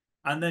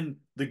 And then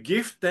the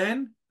gift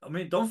then, I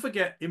mean, don't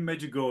forget in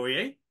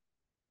Medjugorje,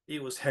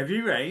 it was heavy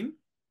rain.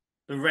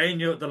 The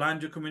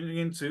land you're coming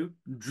into,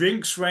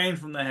 drinks rain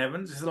from the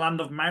heavens. It's a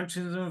land of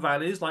mountains and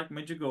valleys like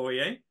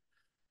Medjugorje.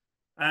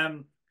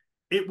 Um,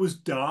 it was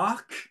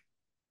dark.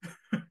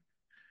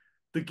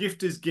 The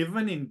gift is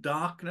given in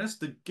darkness.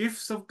 The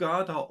gifts of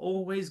God are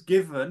always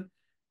given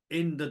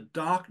in the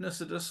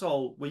darkness of the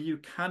soul where you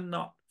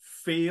cannot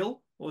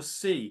feel or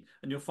see.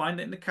 And you'll find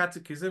it in the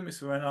Catechism.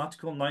 It's an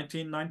article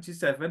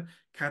 1997.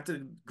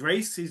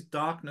 Grace is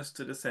darkness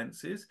to the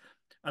senses.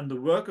 And the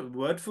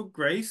word for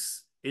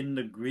grace in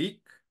the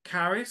Greek,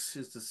 charis,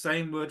 is the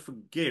same word for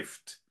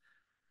gift.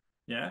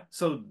 Yeah.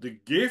 So the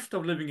gift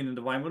of living in the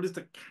divine will is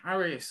the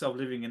charis of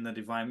living in the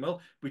divine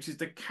will, which is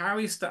the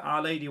charis that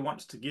Our Lady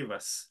wants to give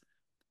us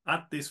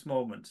at this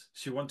moment.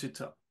 She wanted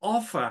to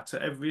offer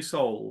to every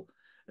soul,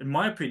 in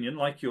my opinion,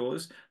 like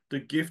yours, the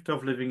gift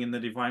of living in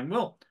the divine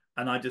will.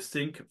 And I just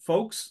think,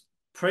 folks,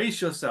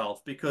 praise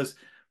yourself, because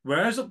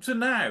whereas up to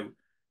now,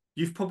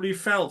 you've probably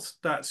felt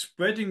that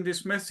spreading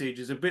this message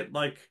is a bit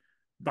like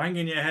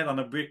banging your head on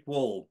a brick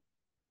wall,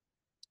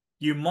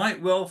 you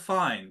might well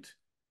find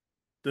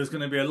there's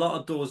going to be a lot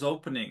of doors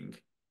opening.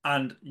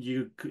 And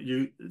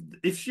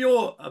if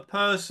you're a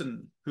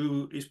person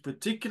who is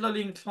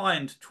particularly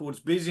inclined towards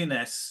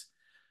busyness,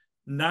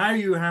 now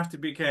you have to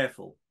be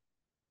careful.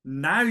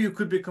 Now you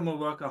could become a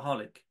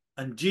workaholic.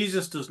 And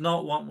Jesus does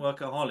not want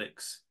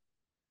workaholics.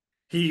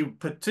 He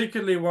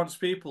particularly wants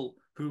people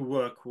who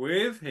work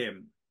with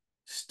him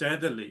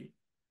steadily,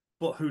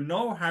 but who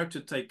know how to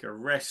take a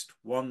rest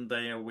 1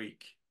 day a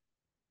week.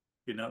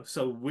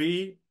 So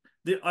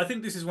I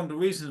think this is one of the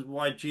reasons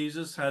why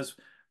Jesus has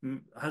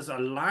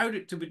allowed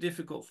it to be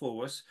difficult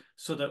for us,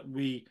 so that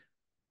we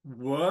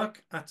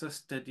work at a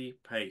steady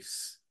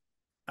pace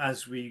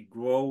as we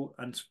grow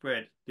and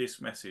spread this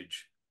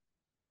message.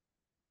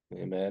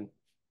 Amen.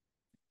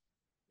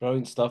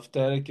 Brilliant stuff,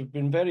 Derek. You've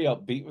been very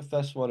upbeat with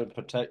this one in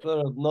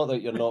particular. Not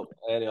that you're not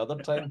any other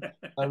time.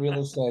 I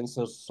really sense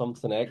there's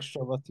something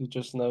extra with you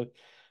just now.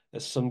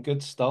 It's some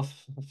good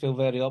stuff. I feel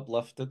very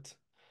uplifted.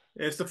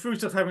 It's the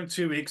fruit of having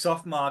 2 weeks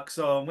off, Mark.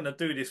 So I'm going to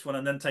do this one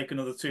and then take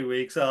another 2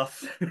 weeks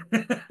off.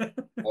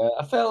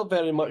 I felt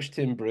very much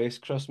to embrace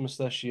Christmas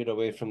this year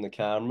away from the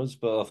cameras,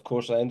 but of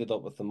course I ended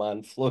up with the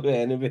man flu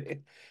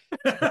anyway.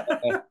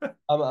 Uh,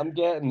 I'm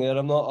getting there.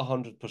 I'm not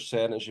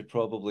 100% as you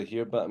probably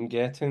hear, but I'm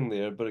getting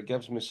there. But it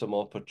gives me some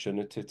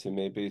opportunity to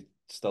maybe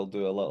still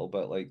do a little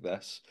bit like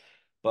this.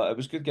 But it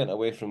was good getting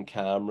away from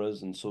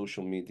cameras and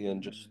social media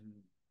and just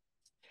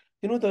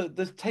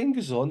the time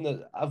goes on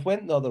that I've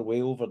went the other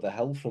way over the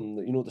hill from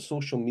the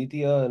social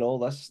media and all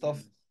this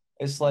stuff.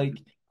 It's like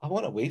I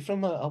want away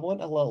from it. I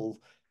want a little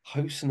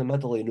house in the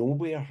middle of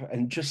nowhere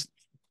and just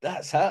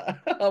that's it.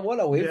 I want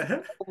away from Yeah.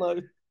 it all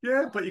now.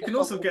 Yeah, but you can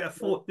also get a Yeah,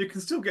 four. You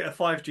can still get a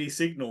 5G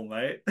signal,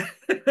 mate.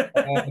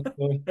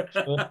 true,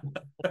 true.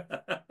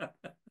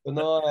 But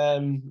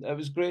no, it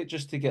was great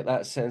just to get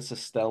that sense of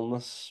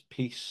stillness,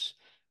 peace,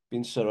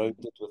 being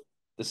surrounded with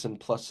the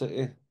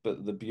simplicity,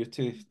 but the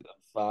beauty of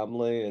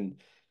family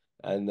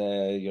and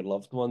your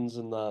loved ones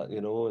and that,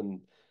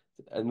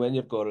 and when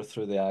you've got it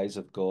through the eyes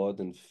of God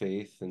and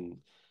faith and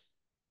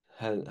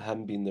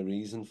him being the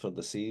reason for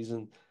the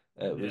season,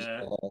 it was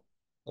Yeah,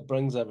 it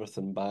brings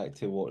everything back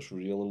to what's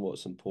real and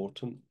what's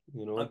important,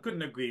 you I know.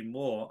 couldn't agree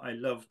more. I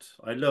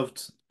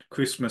loved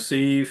Christmas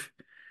Eve.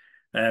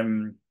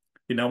 Um,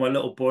 my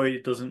little boy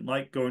doesn't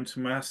like going to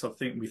mass.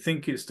 We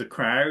think it's the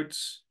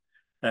crowds,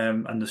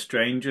 and the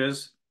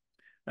strangers.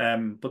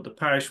 But the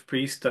parish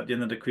priest at the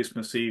end of the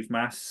Christmas Eve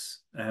mass,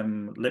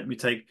 let me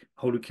take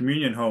Holy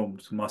Communion home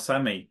to my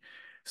Sammy.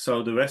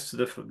 So the rest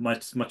of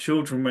my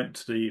children went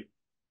to the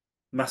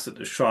mass at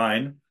the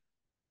shrine.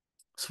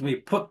 So we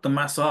put the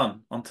mass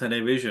on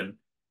television.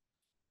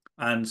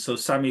 And so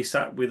Sammy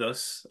sat with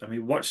us and we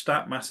watched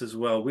that mass as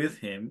well with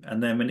him.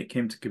 And then when it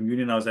came to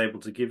communion, I was able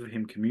to give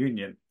him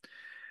communion.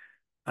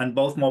 And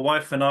both my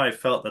wife and I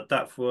felt that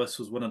that for us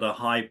was one of the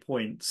high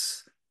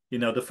points.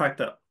 The fact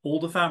that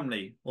all the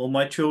family, all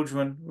my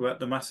children were at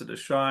the Mass at the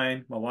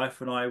Shrine. My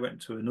wife and I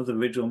went to another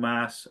vigil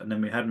Mass, and then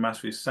we had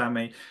Mass with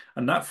Sammy.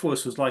 And that for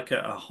us was like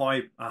a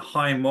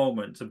high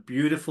moment, a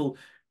beautiful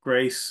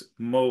grace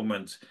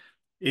moment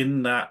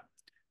in that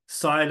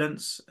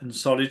silence and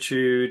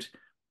solitude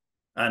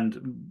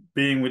and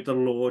being with the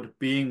Lord,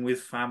 being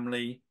with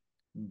family,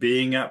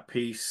 being at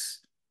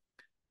peace.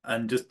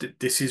 And just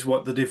this is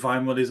what the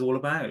divine will is all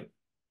about.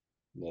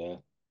 Yeah,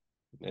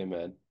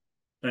 amen.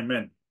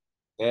 Amen.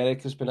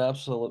 Eric, it's been an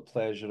absolute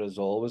pleasure as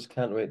always.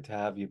 Can't wait to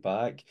have you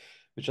back.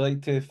 Would you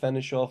like to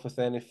finish off with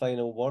any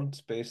final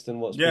words based on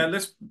what's Yeah,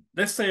 been?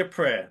 let's say a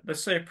prayer.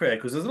 Let's say a prayer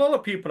because there's a lot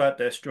of people out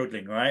there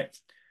struggling, right?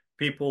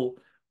 People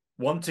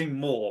wanting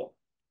more.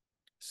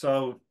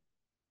 So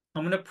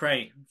I'm going to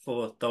pray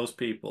for those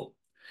people.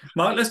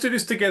 Mark, let's do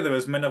this together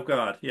as men of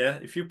God. Yeah,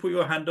 if you put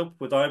your hand up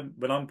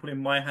when I'm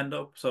putting my hand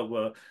up,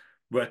 so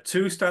where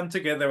two stand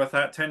together,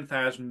 without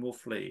 10,000 will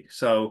flee.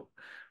 So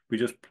we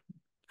just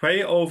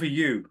pray over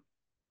you,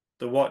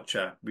 the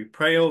watcher. We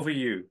pray over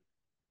you.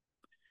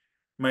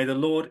 May the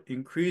Lord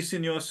increase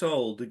in your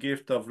soul the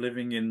gift of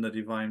living in the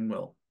divine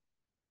will.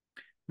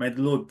 May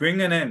the Lord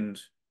bring an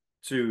end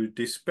to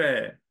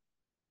despair,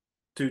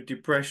 to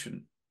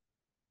depression,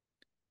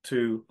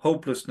 to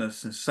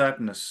hopelessness and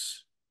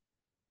sadness.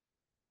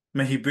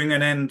 May He bring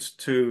an end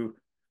to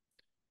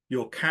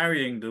your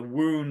carrying the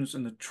wounds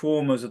and the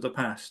traumas of the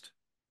past.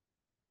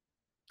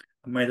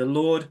 And may the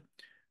Lord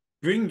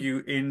bring you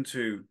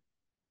into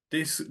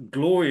this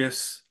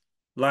glorious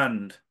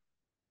land,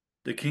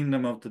 the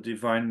kingdom of the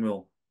divine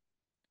will.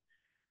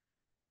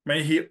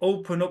 May He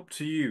open up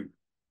to you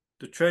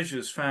the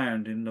treasures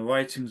found in the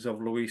writings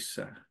of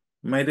Luisa.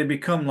 May they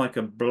become like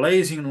a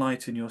blazing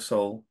light in your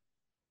soul.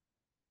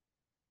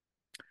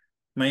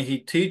 May He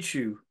teach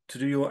you to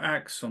do your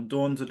acts from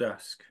dawn to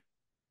dusk.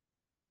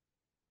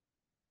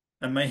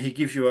 And may He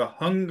give you a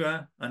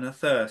hunger and a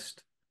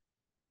thirst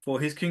for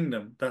His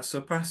kingdom that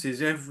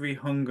surpasses every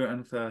hunger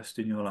and thirst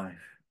in your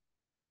life.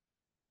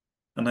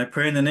 And I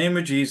pray in the name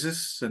of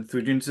Jesus and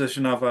through the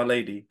intercession of Our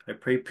Lady, I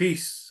pray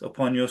peace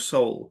upon your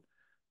soul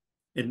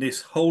in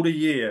this holy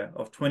year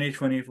of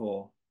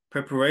 2024.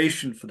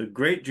 preparation for the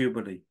great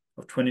Jubilee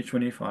of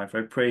 2025.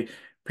 I pray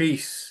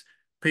peace,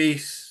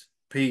 peace,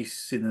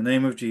 peace in the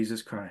name of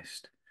Jesus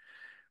Christ.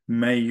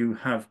 May you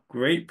have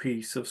great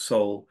peace of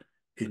soul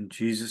in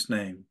Jesus'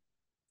 name.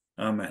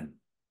 Amen.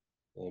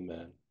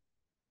 Amen.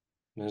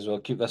 May as well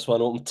keep this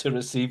one open to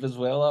receive as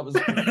well. That was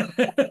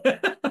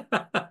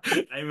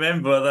good.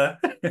 Amen, brother.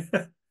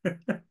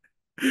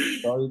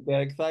 Sorry,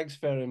 Greg. Thanks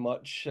very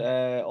much.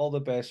 All the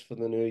best for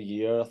the new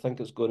year. I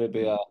think it's going to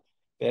be a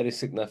very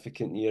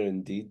significant year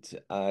indeed.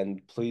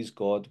 And please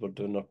God, we're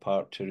doing our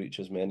part to reach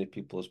as many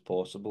people as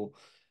possible.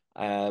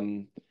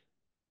 Um,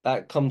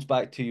 that comes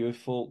back to you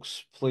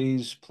folks.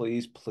 Please,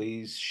 please,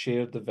 please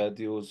share the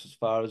videos as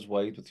far as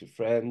wide with your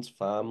friends,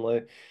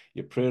 family,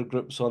 your prayer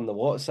groups on the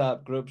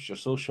WhatsApp groups, your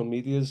social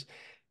medias.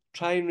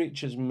 Try and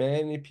reach as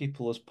many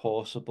people as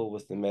possible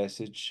with the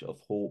message of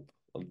hope,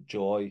 of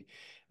joy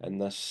in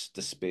this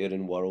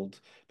despairing world,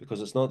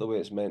 because it's not the way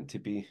it's meant to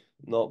be,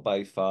 not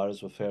by far,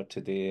 as we've heard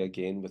today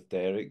again with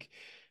Derek.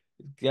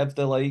 Give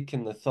the like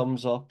and the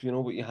thumbs up. You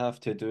know what you have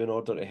to do in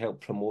order to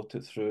help promote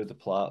it through the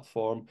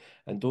platform.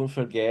 And don't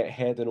forget,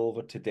 heading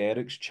over to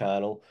Derek's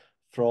channel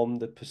from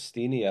the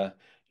Pustinia,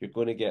 you're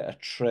going to get a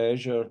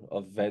treasure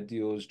of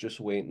videos just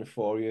waiting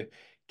for you.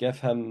 Give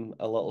him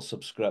a little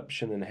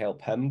subscription and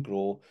help him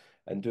grow,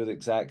 and do the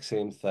exact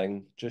same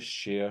thing. Just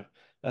share.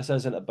 This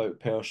isn't about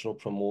personal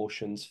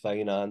promotions,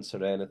 finance,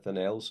 or anything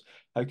else.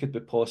 How could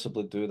we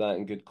possibly do that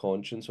in good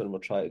conscience when we're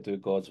trying to do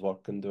God's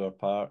work and do our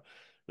part,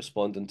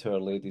 responding to Our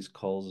Lady's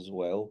calls as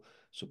well?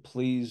 So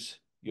please,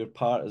 your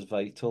part is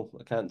vital.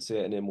 I can't say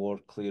it any more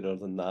clearer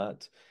than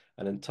that.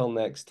 And until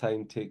next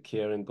time, take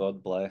care and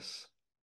God bless.